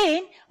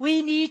 Then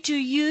we need to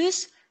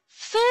use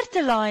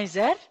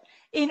fertilizer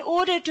in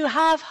order to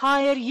have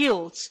higher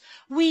yields.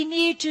 We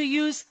need to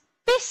use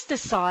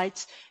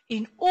pesticides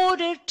in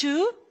order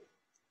to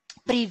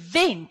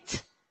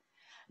prevent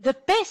the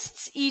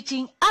pests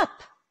eating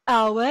up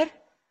our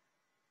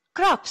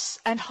crops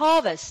and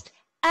harvest.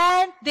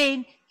 And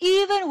then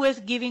even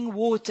with giving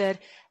water,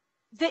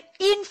 the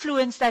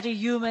influence that a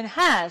human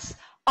has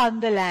on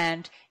the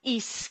land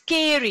is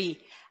scary.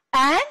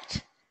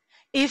 And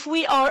if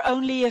we are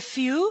only a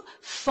few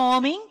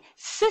farming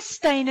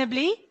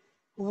sustainably,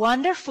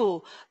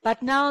 wonderful.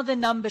 But now the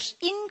numbers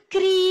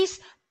increase,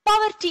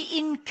 poverty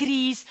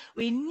increase.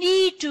 We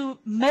need to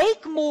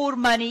make more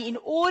money in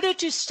order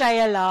to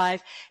stay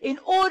alive, in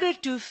order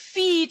to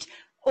feed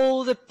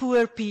all the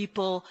poor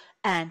people.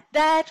 And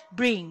that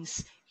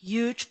brings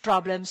huge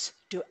problems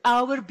to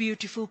our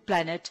beautiful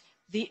planet,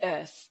 the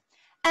Earth.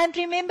 And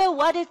remember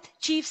what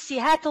Chief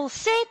Seattle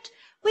said?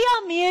 We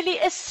are merely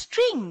a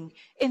string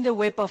in the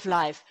web of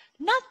life,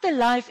 not the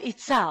life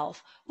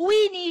itself.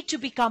 We need to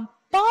become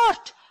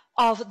part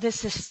of the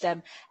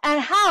system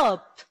and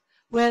help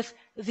with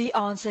the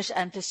answers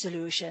and the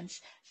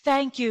solutions.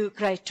 Thank you,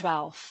 Grade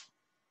 12.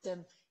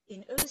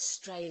 In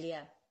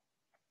Australia.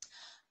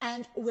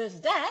 And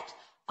with that,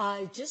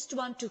 I just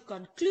want to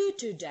conclude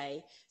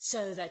today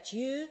so that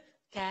you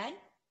can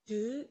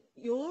do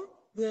your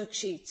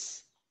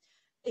worksheets.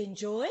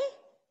 Enjoy.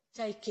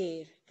 Take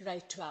care,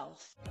 Grade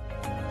 12.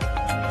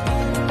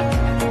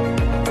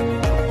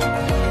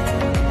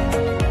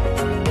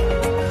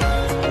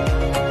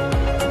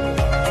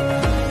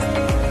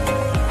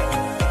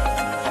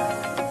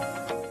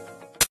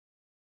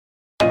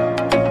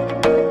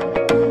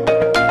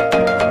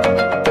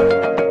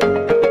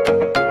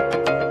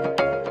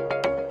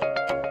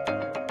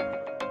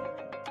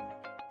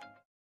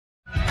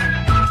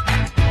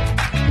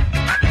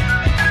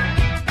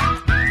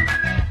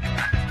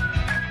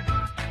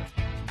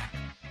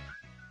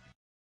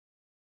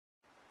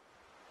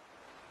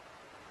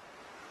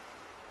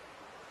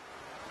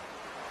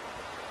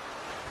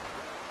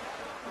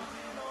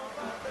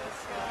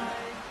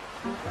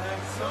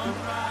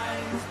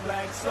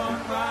 Black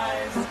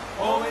sunrise,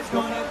 always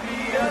gonna be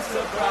a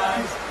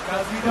surprise,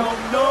 'cause we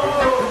don't know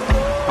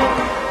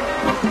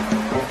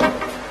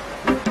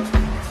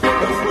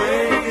the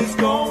way it's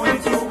going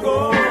to go,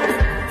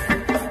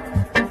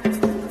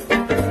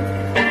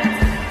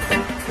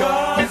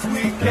 'cause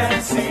we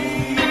can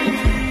see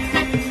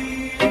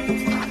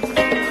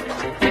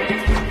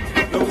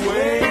the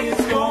way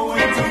it's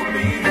going to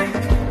be,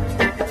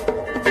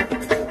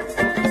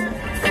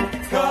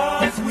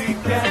 'cause we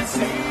can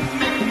see.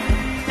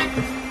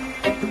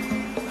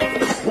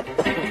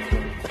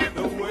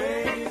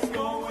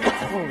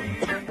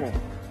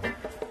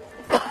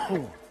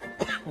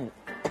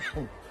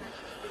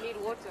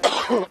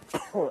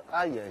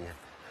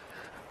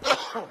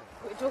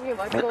 We're talking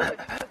about COVID.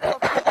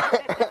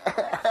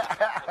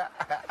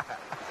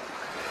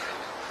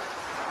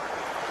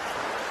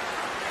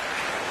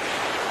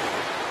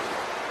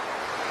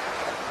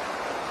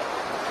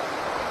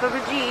 So,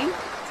 Rajiv,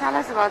 tell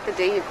us about the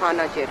day you found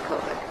out you had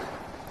COVID.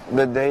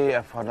 The day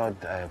I found out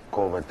I have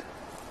COVID.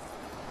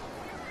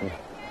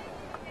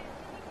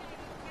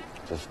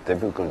 Just a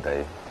typical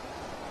day.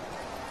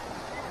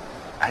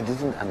 I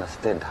didn't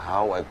understand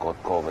how I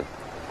got COVID.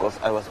 Because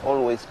I was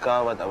always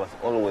covered, I was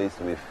always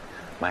with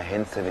my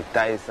hand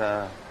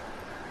sanitizer.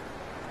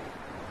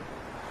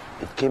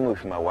 It came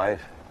with my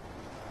wife.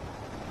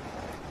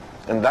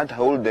 And that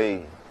whole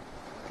day,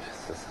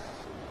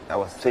 I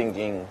was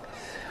thinking,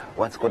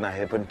 what's gonna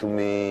happen to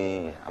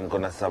me? I'm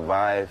gonna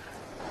survive.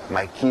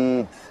 My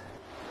kids,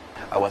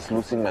 I was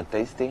losing my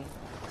tasting,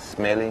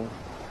 smelling.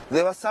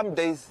 There were some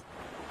days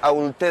I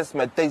will test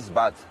my taste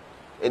buds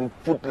and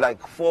put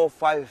like 4 or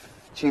 5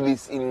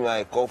 chilies in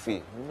my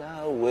coffee.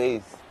 No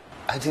ways.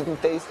 I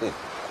didn't taste it.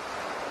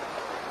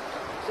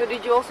 So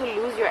did you also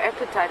lose your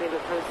appetite in the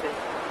process?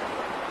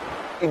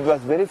 It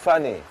was very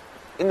funny.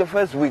 In the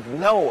first week,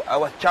 no, I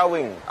was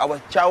chowing. I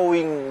was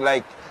chowing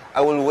like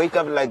I will wake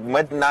up like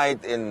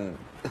midnight and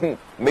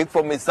make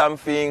for me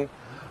something.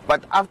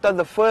 But after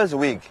the first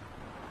week,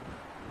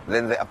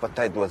 then the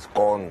appetite was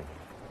gone.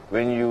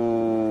 When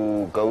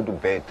you go to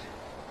bed,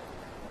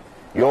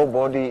 your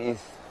body is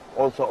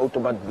also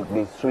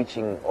automatically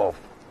switching off.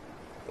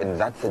 And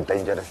that's a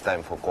dangerous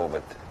time for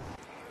COVID.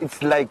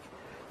 It's like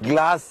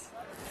glass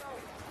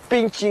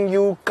pinching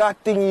you,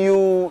 cutting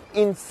you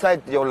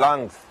inside your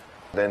lungs.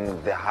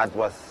 Then the heart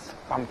was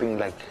pumping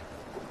like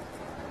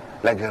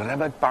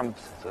rabbit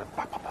pumps.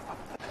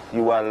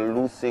 You are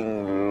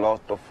losing a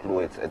lot of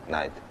fluids at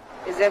night.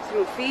 Is that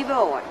through fever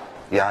or what?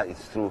 Yeah,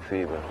 it's through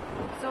fever.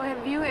 So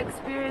have you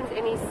experienced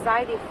any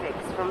side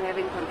effects from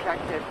having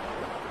contracted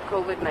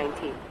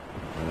COVID-19?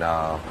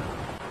 No,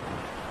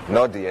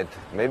 not yet.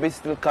 Maybe it's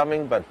still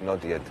coming, but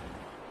not yet.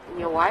 And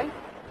your wife?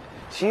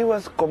 She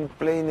was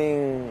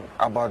complaining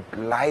about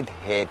light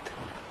head.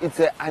 It's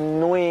an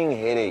annoying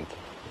headache.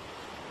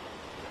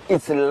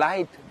 It's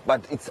light,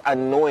 but it's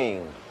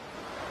annoying.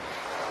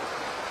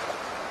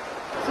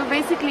 So So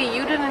basically,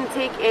 you didn't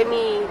take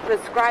any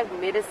prescribed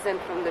medicine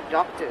from the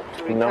doctor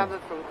to recover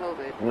from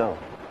COVID? No,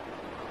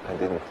 I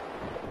didn't.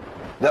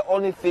 The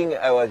only thing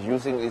I was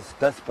using is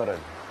desperate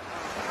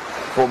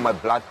for my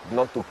blood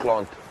not to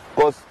clot.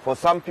 Because for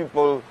some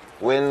people,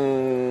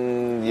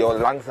 when your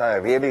lungs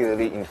are really,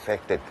 really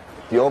infected,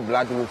 your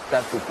blood will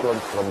start to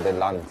clot from the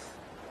lungs,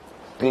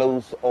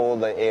 close all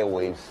the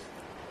airways.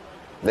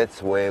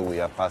 That's where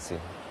we are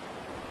passing.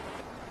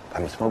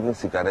 I'm smoking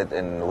cigarette,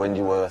 and when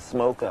you were a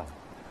smoker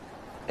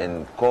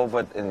and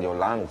COVID in your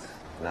lungs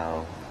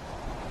now.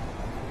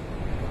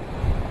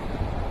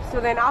 So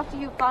then after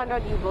you found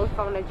out, you both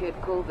found out you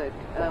had COVID,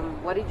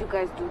 what did you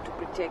guys do to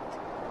protect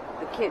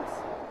the kids?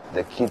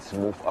 The kids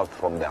move out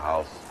from the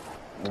house.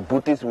 The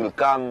Buddhists will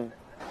come,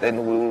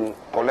 then we'll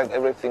collect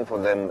everything for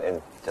them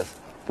and just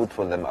put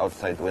for them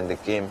outside. When they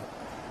came,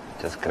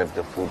 just grab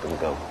the food and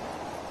go.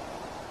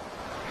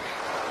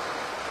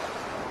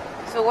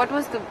 So what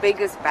was the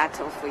biggest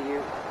battle for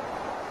you?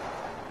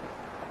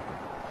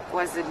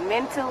 Was it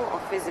mental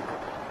or physical?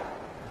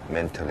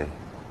 Mentally.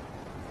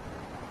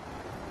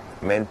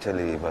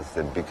 Mentally was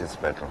the biggest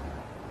battle.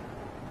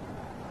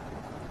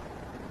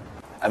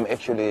 I'm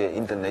actually an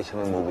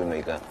international movie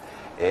maker,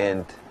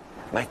 and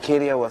my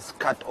career was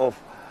cut off.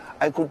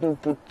 I couldn't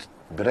put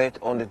bread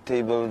on the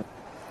table.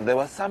 There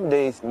were some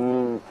days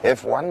you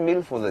have one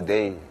meal for the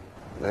day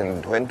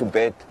and went to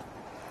bed.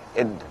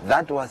 And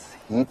that was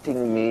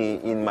hitting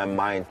me in my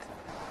mind.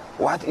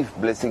 What if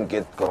Blessing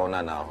gets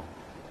corona now?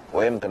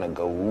 Where am I gonna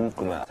go? Who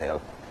can I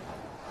help?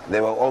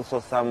 There were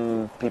also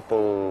some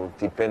people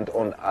depend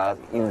on us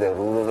in the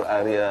rural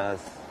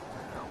areas.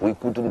 We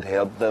couldn't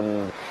help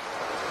them.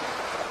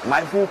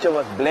 My future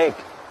was black,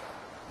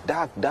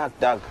 dark, dark,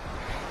 dark.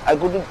 I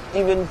couldn't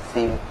even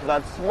see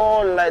that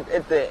small light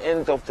at the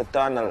end of the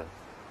tunnel.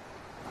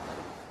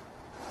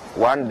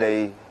 One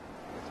day,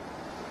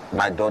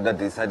 my daughter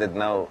decided,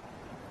 now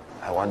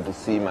I want to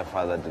see my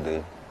father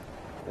today.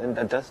 And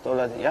I just told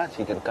her, yeah,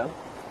 she can come.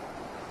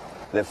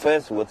 The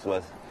first words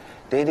was,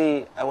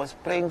 Daddy, I was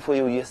praying for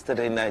you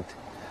yesterday night.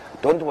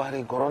 Don't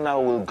worry, Corona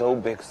will go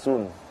back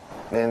soon.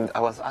 And I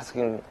was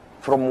asking,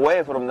 from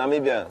where? From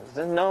Namibia? She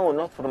said, no,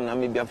 not from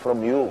Namibia,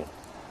 from you.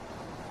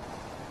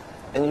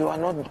 And you are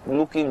not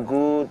looking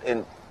good.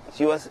 And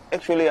she was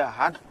actually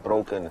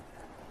heartbroken.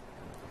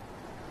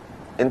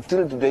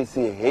 Until today,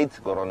 she hates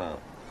Corona.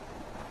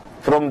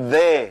 From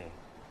there,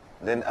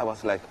 then I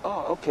was like,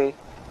 oh, okay.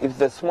 If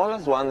the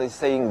smallest one is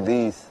saying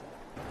this,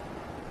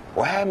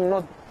 why am I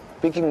not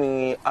picking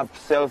me up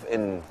self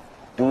and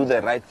do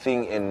the right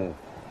thing and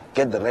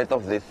get rid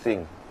of this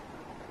thing?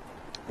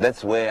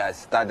 That's where I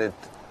started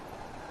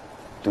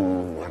to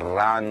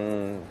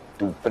run,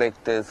 to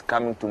practice,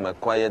 coming to my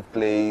quiet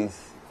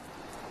place.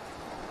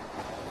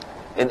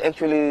 And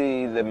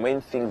actually, the main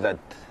thing that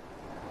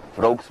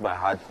broke my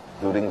heart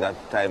during that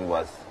time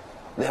was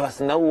there was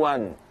no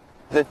one.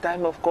 The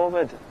time of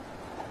COVID,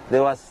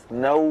 there was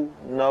no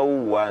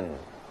one.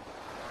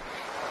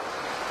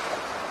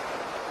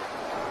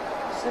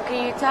 So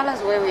can you tell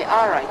us where we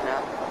are right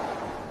now?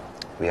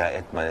 We are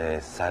at my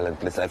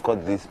silent place. I call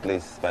this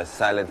place my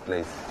silent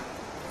place.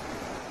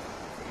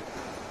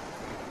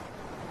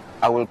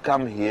 I will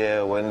come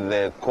here when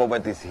the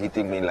COVID is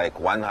hitting me like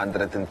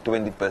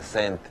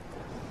 120%.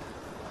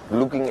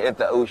 Looking at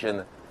the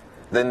ocean,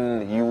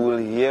 then you will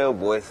hear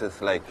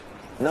voices like,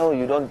 no,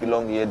 you don't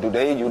belong here.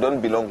 Today you don't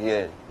belong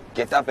here.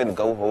 Get up and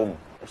go home.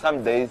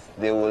 Some days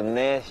they will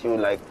nurse you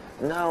like,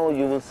 no,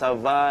 you will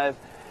survive.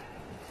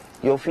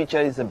 Your future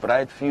is a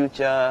bright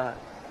future.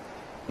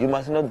 You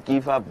must not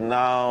give up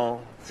now.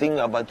 Think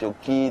about your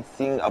kids.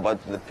 Think about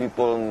the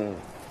people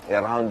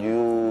around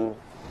you.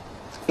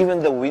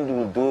 Even the wind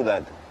will do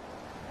that.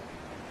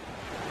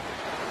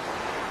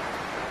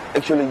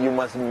 Actually, you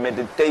must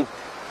meditate.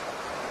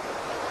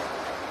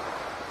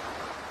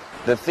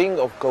 The thing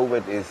of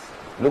COVID is,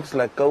 looks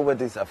like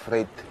COVID is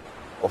afraid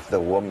of the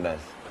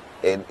warmness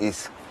and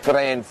is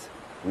friends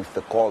with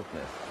the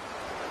coldness.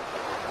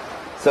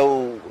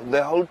 So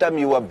the whole time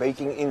you are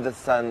baking in the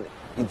sun,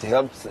 it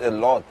helps a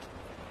lot.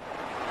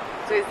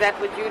 So is that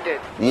what you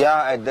did?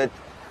 Yeah, I did.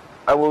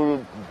 I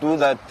will do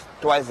that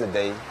twice a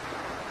day.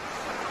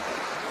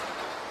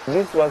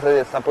 This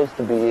was supposed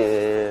to be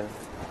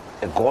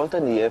a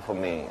golden year for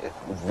me,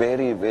 a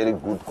very, very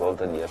good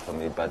golden year for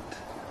me. But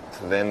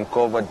then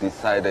COVID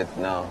decided,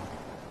 no,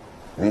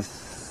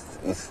 this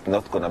is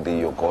not going to be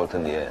your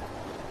golden year.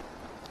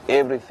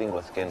 Everything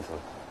was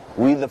cancelled.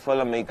 We, the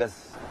filmmakers,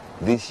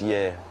 this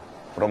year,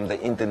 from the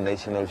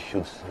international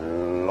shoots,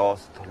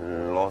 lost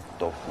lot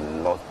of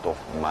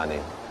money.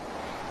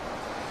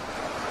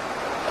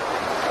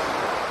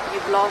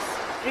 You've lost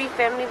 3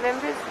 family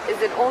members?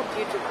 Is it all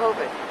due to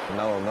COVID?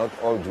 No, not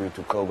all due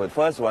to COVID.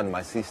 First one,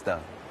 my sister.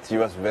 She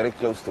was very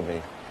close to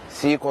me.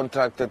 She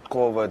contracted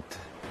COVID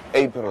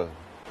April,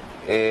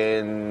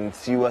 and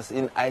she was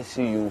in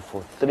ICU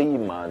for 3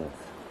 months.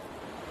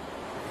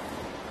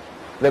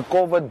 The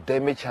COVID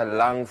damaged her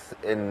lungs,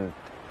 and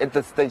at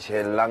the stage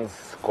her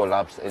lungs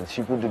collapsed and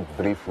she couldn't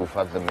breathe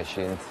without the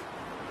machines.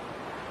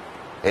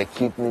 Her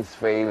kidneys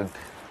failed.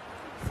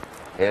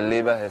 Her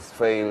liver has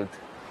failed.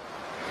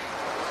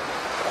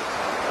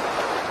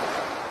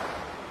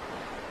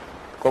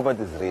 COVID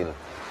is real.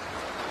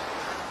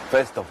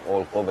 First of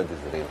all, COVID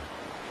is real.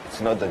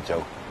 It's not a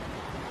joke.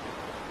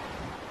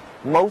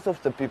 Most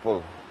of the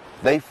people,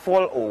 they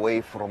fall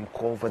away from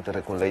COVID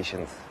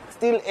regulations.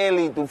 Still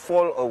early to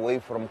fall away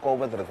from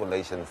COVID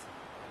regulations.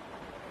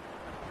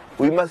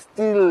 We must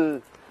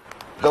still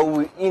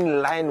go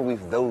in line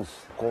with those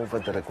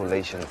COVID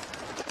regulations.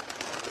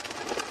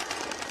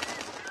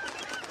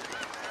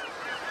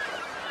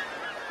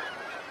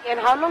 And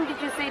how long did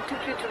you say it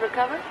took you to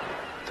recover?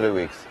 3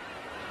 weeks,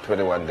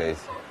 21 days.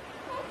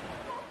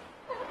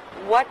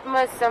 What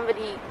must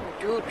somebody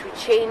do to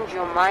change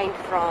your mind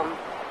from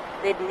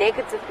that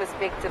negative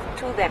perspective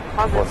to that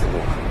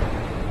positive?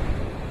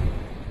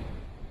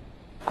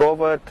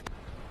 COVID,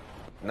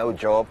 no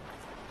job,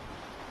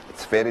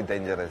 it's very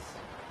dangerous.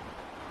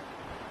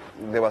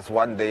 There was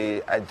one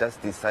day I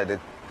just decided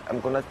I'm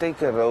gonna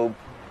take a rope,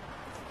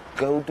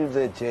 go to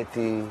the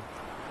jetty,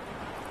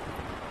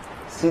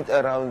 sit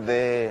around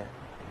there,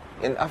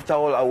 and after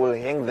all I will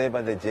hang there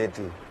by the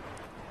jetty.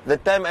 The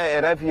time I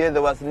arrived here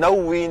there was no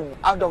wind,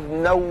 out of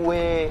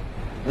nowhere,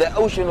 the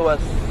ocean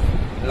was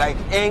like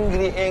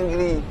angry,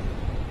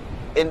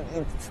 and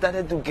it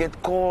started to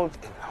get cold,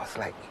 and I was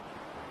like,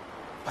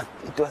 but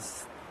it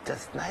was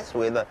just nice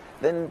weather.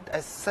 Then I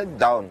sat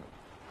down.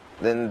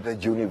 Then the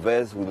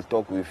universe will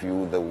talk with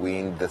you, the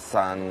wind, the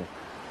sun,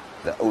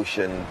 the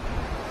ocean.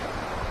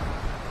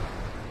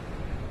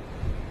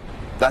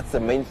 That's the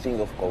main thing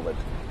of COVID.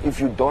 If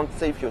you don't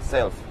save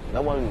yourself,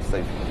 no one will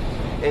save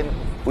you. And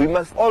we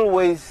must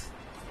always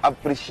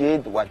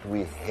appreciate what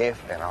we have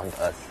around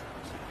us.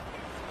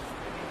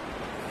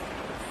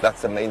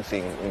 That's the main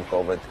thing in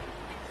COVID.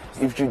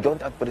 If you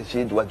don't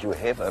appreciate what you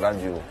have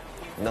around you,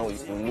 no,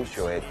 you lose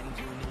your head.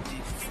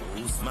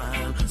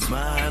 Smile,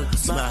 smile,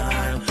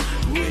 smile.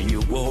 When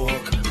you walk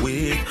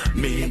with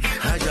me,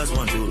 I just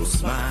want you to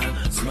smile,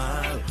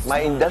 smile.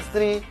 My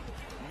industry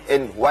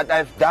and what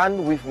I've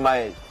done with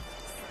my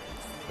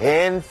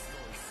hands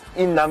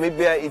in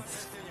Namibia,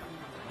 it's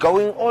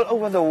going all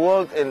over the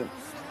world, and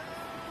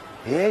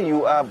here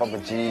you are, Papa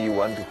G, you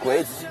want to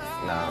quit?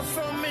 Now,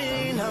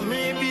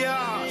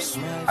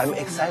 I'm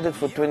excited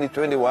for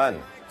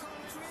 2021.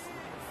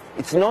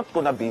 It's not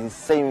gonna be the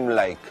same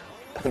like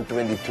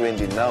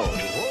 2020 now.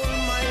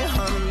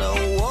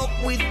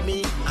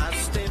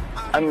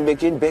 I'm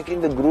back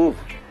in the groove.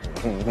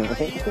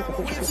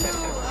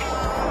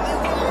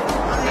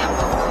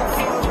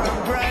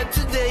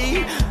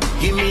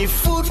 Give me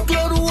food,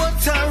 clothes,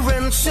 water,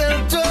 and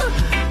shelter.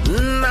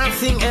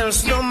 Nothing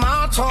else, no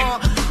matter.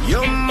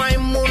 You're my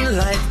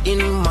moonlight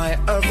in my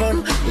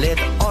oven. Let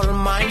all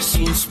my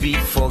sins be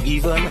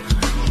forgiven.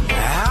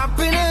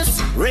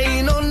 Happiness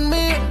rain on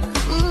me.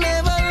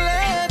 Never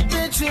let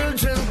the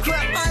children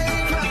cry.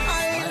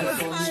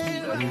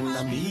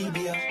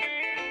 Namibia,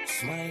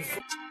 smile.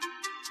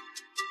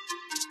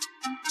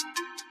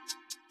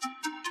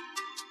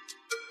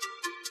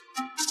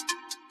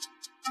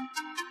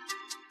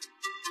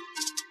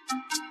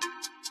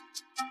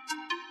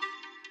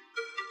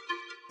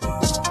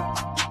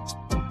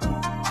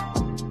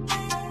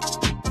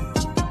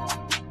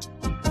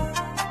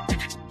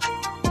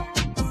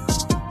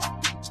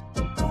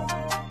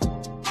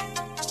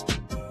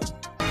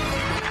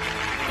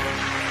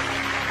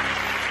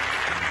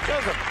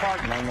 Joseph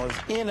Parkman was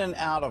in and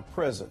out of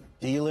prison,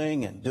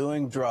 dealing and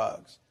doing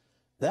drugs.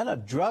 Then a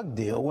drug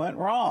deal went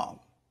wrong.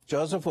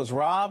 Joseph was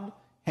robbed,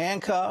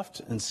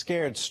 handcuffed, and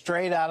scared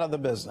straight out of the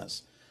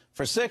business.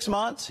 For 6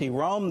 months, he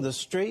roamed the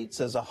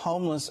streets as a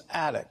homeless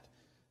addict.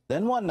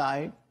 Then one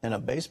night, in a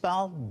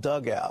baseball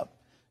dugout,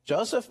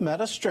 Joseph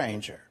met a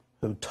stranger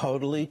who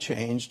totally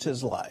changed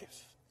his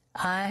life.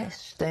 I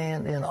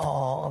stand in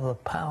awe of the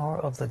power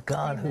of the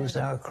God who's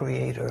our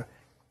creator.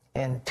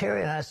 And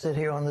Terry and I sit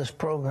here on this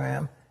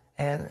program,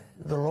 and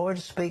the Lord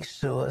speaks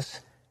to us,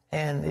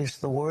 and it's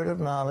the word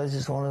of knowledge.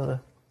 It's one of the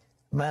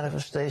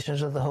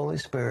manifestations of the Holy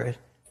Spirit.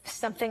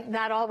 Something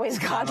not always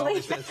godly. Not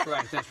always, that's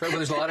right. That's right. Well,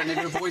 there's a lot of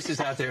negative voices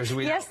out there, as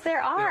we know. Yes,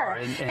 there are.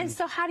 And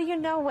so how do you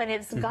know when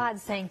it's God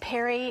saying,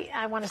 Perry,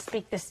 I want to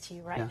speak this to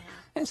you right now?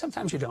 And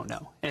sometimes you don't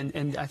know.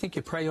 And I think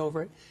you pray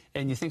over it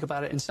and you think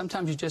about it. And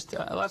sometimes you just,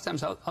 a lot of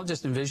times I'll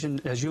just envision,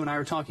 as you and I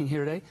are talking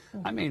here today,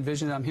 I may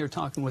envision that I'm here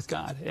talking with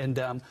God. And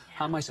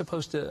how am I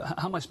supposed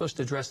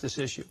to address this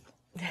issue?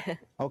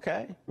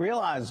 Okay?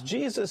 Realize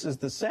Jesus is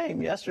the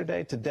same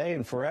yesterday, today,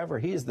 and forever.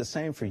 He is the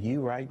same for you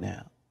right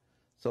now.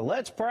 So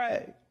let's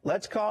pray.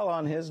 Let's call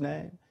on his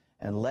name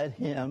and let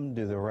him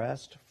do the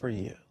rest for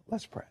you.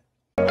 Let's pray.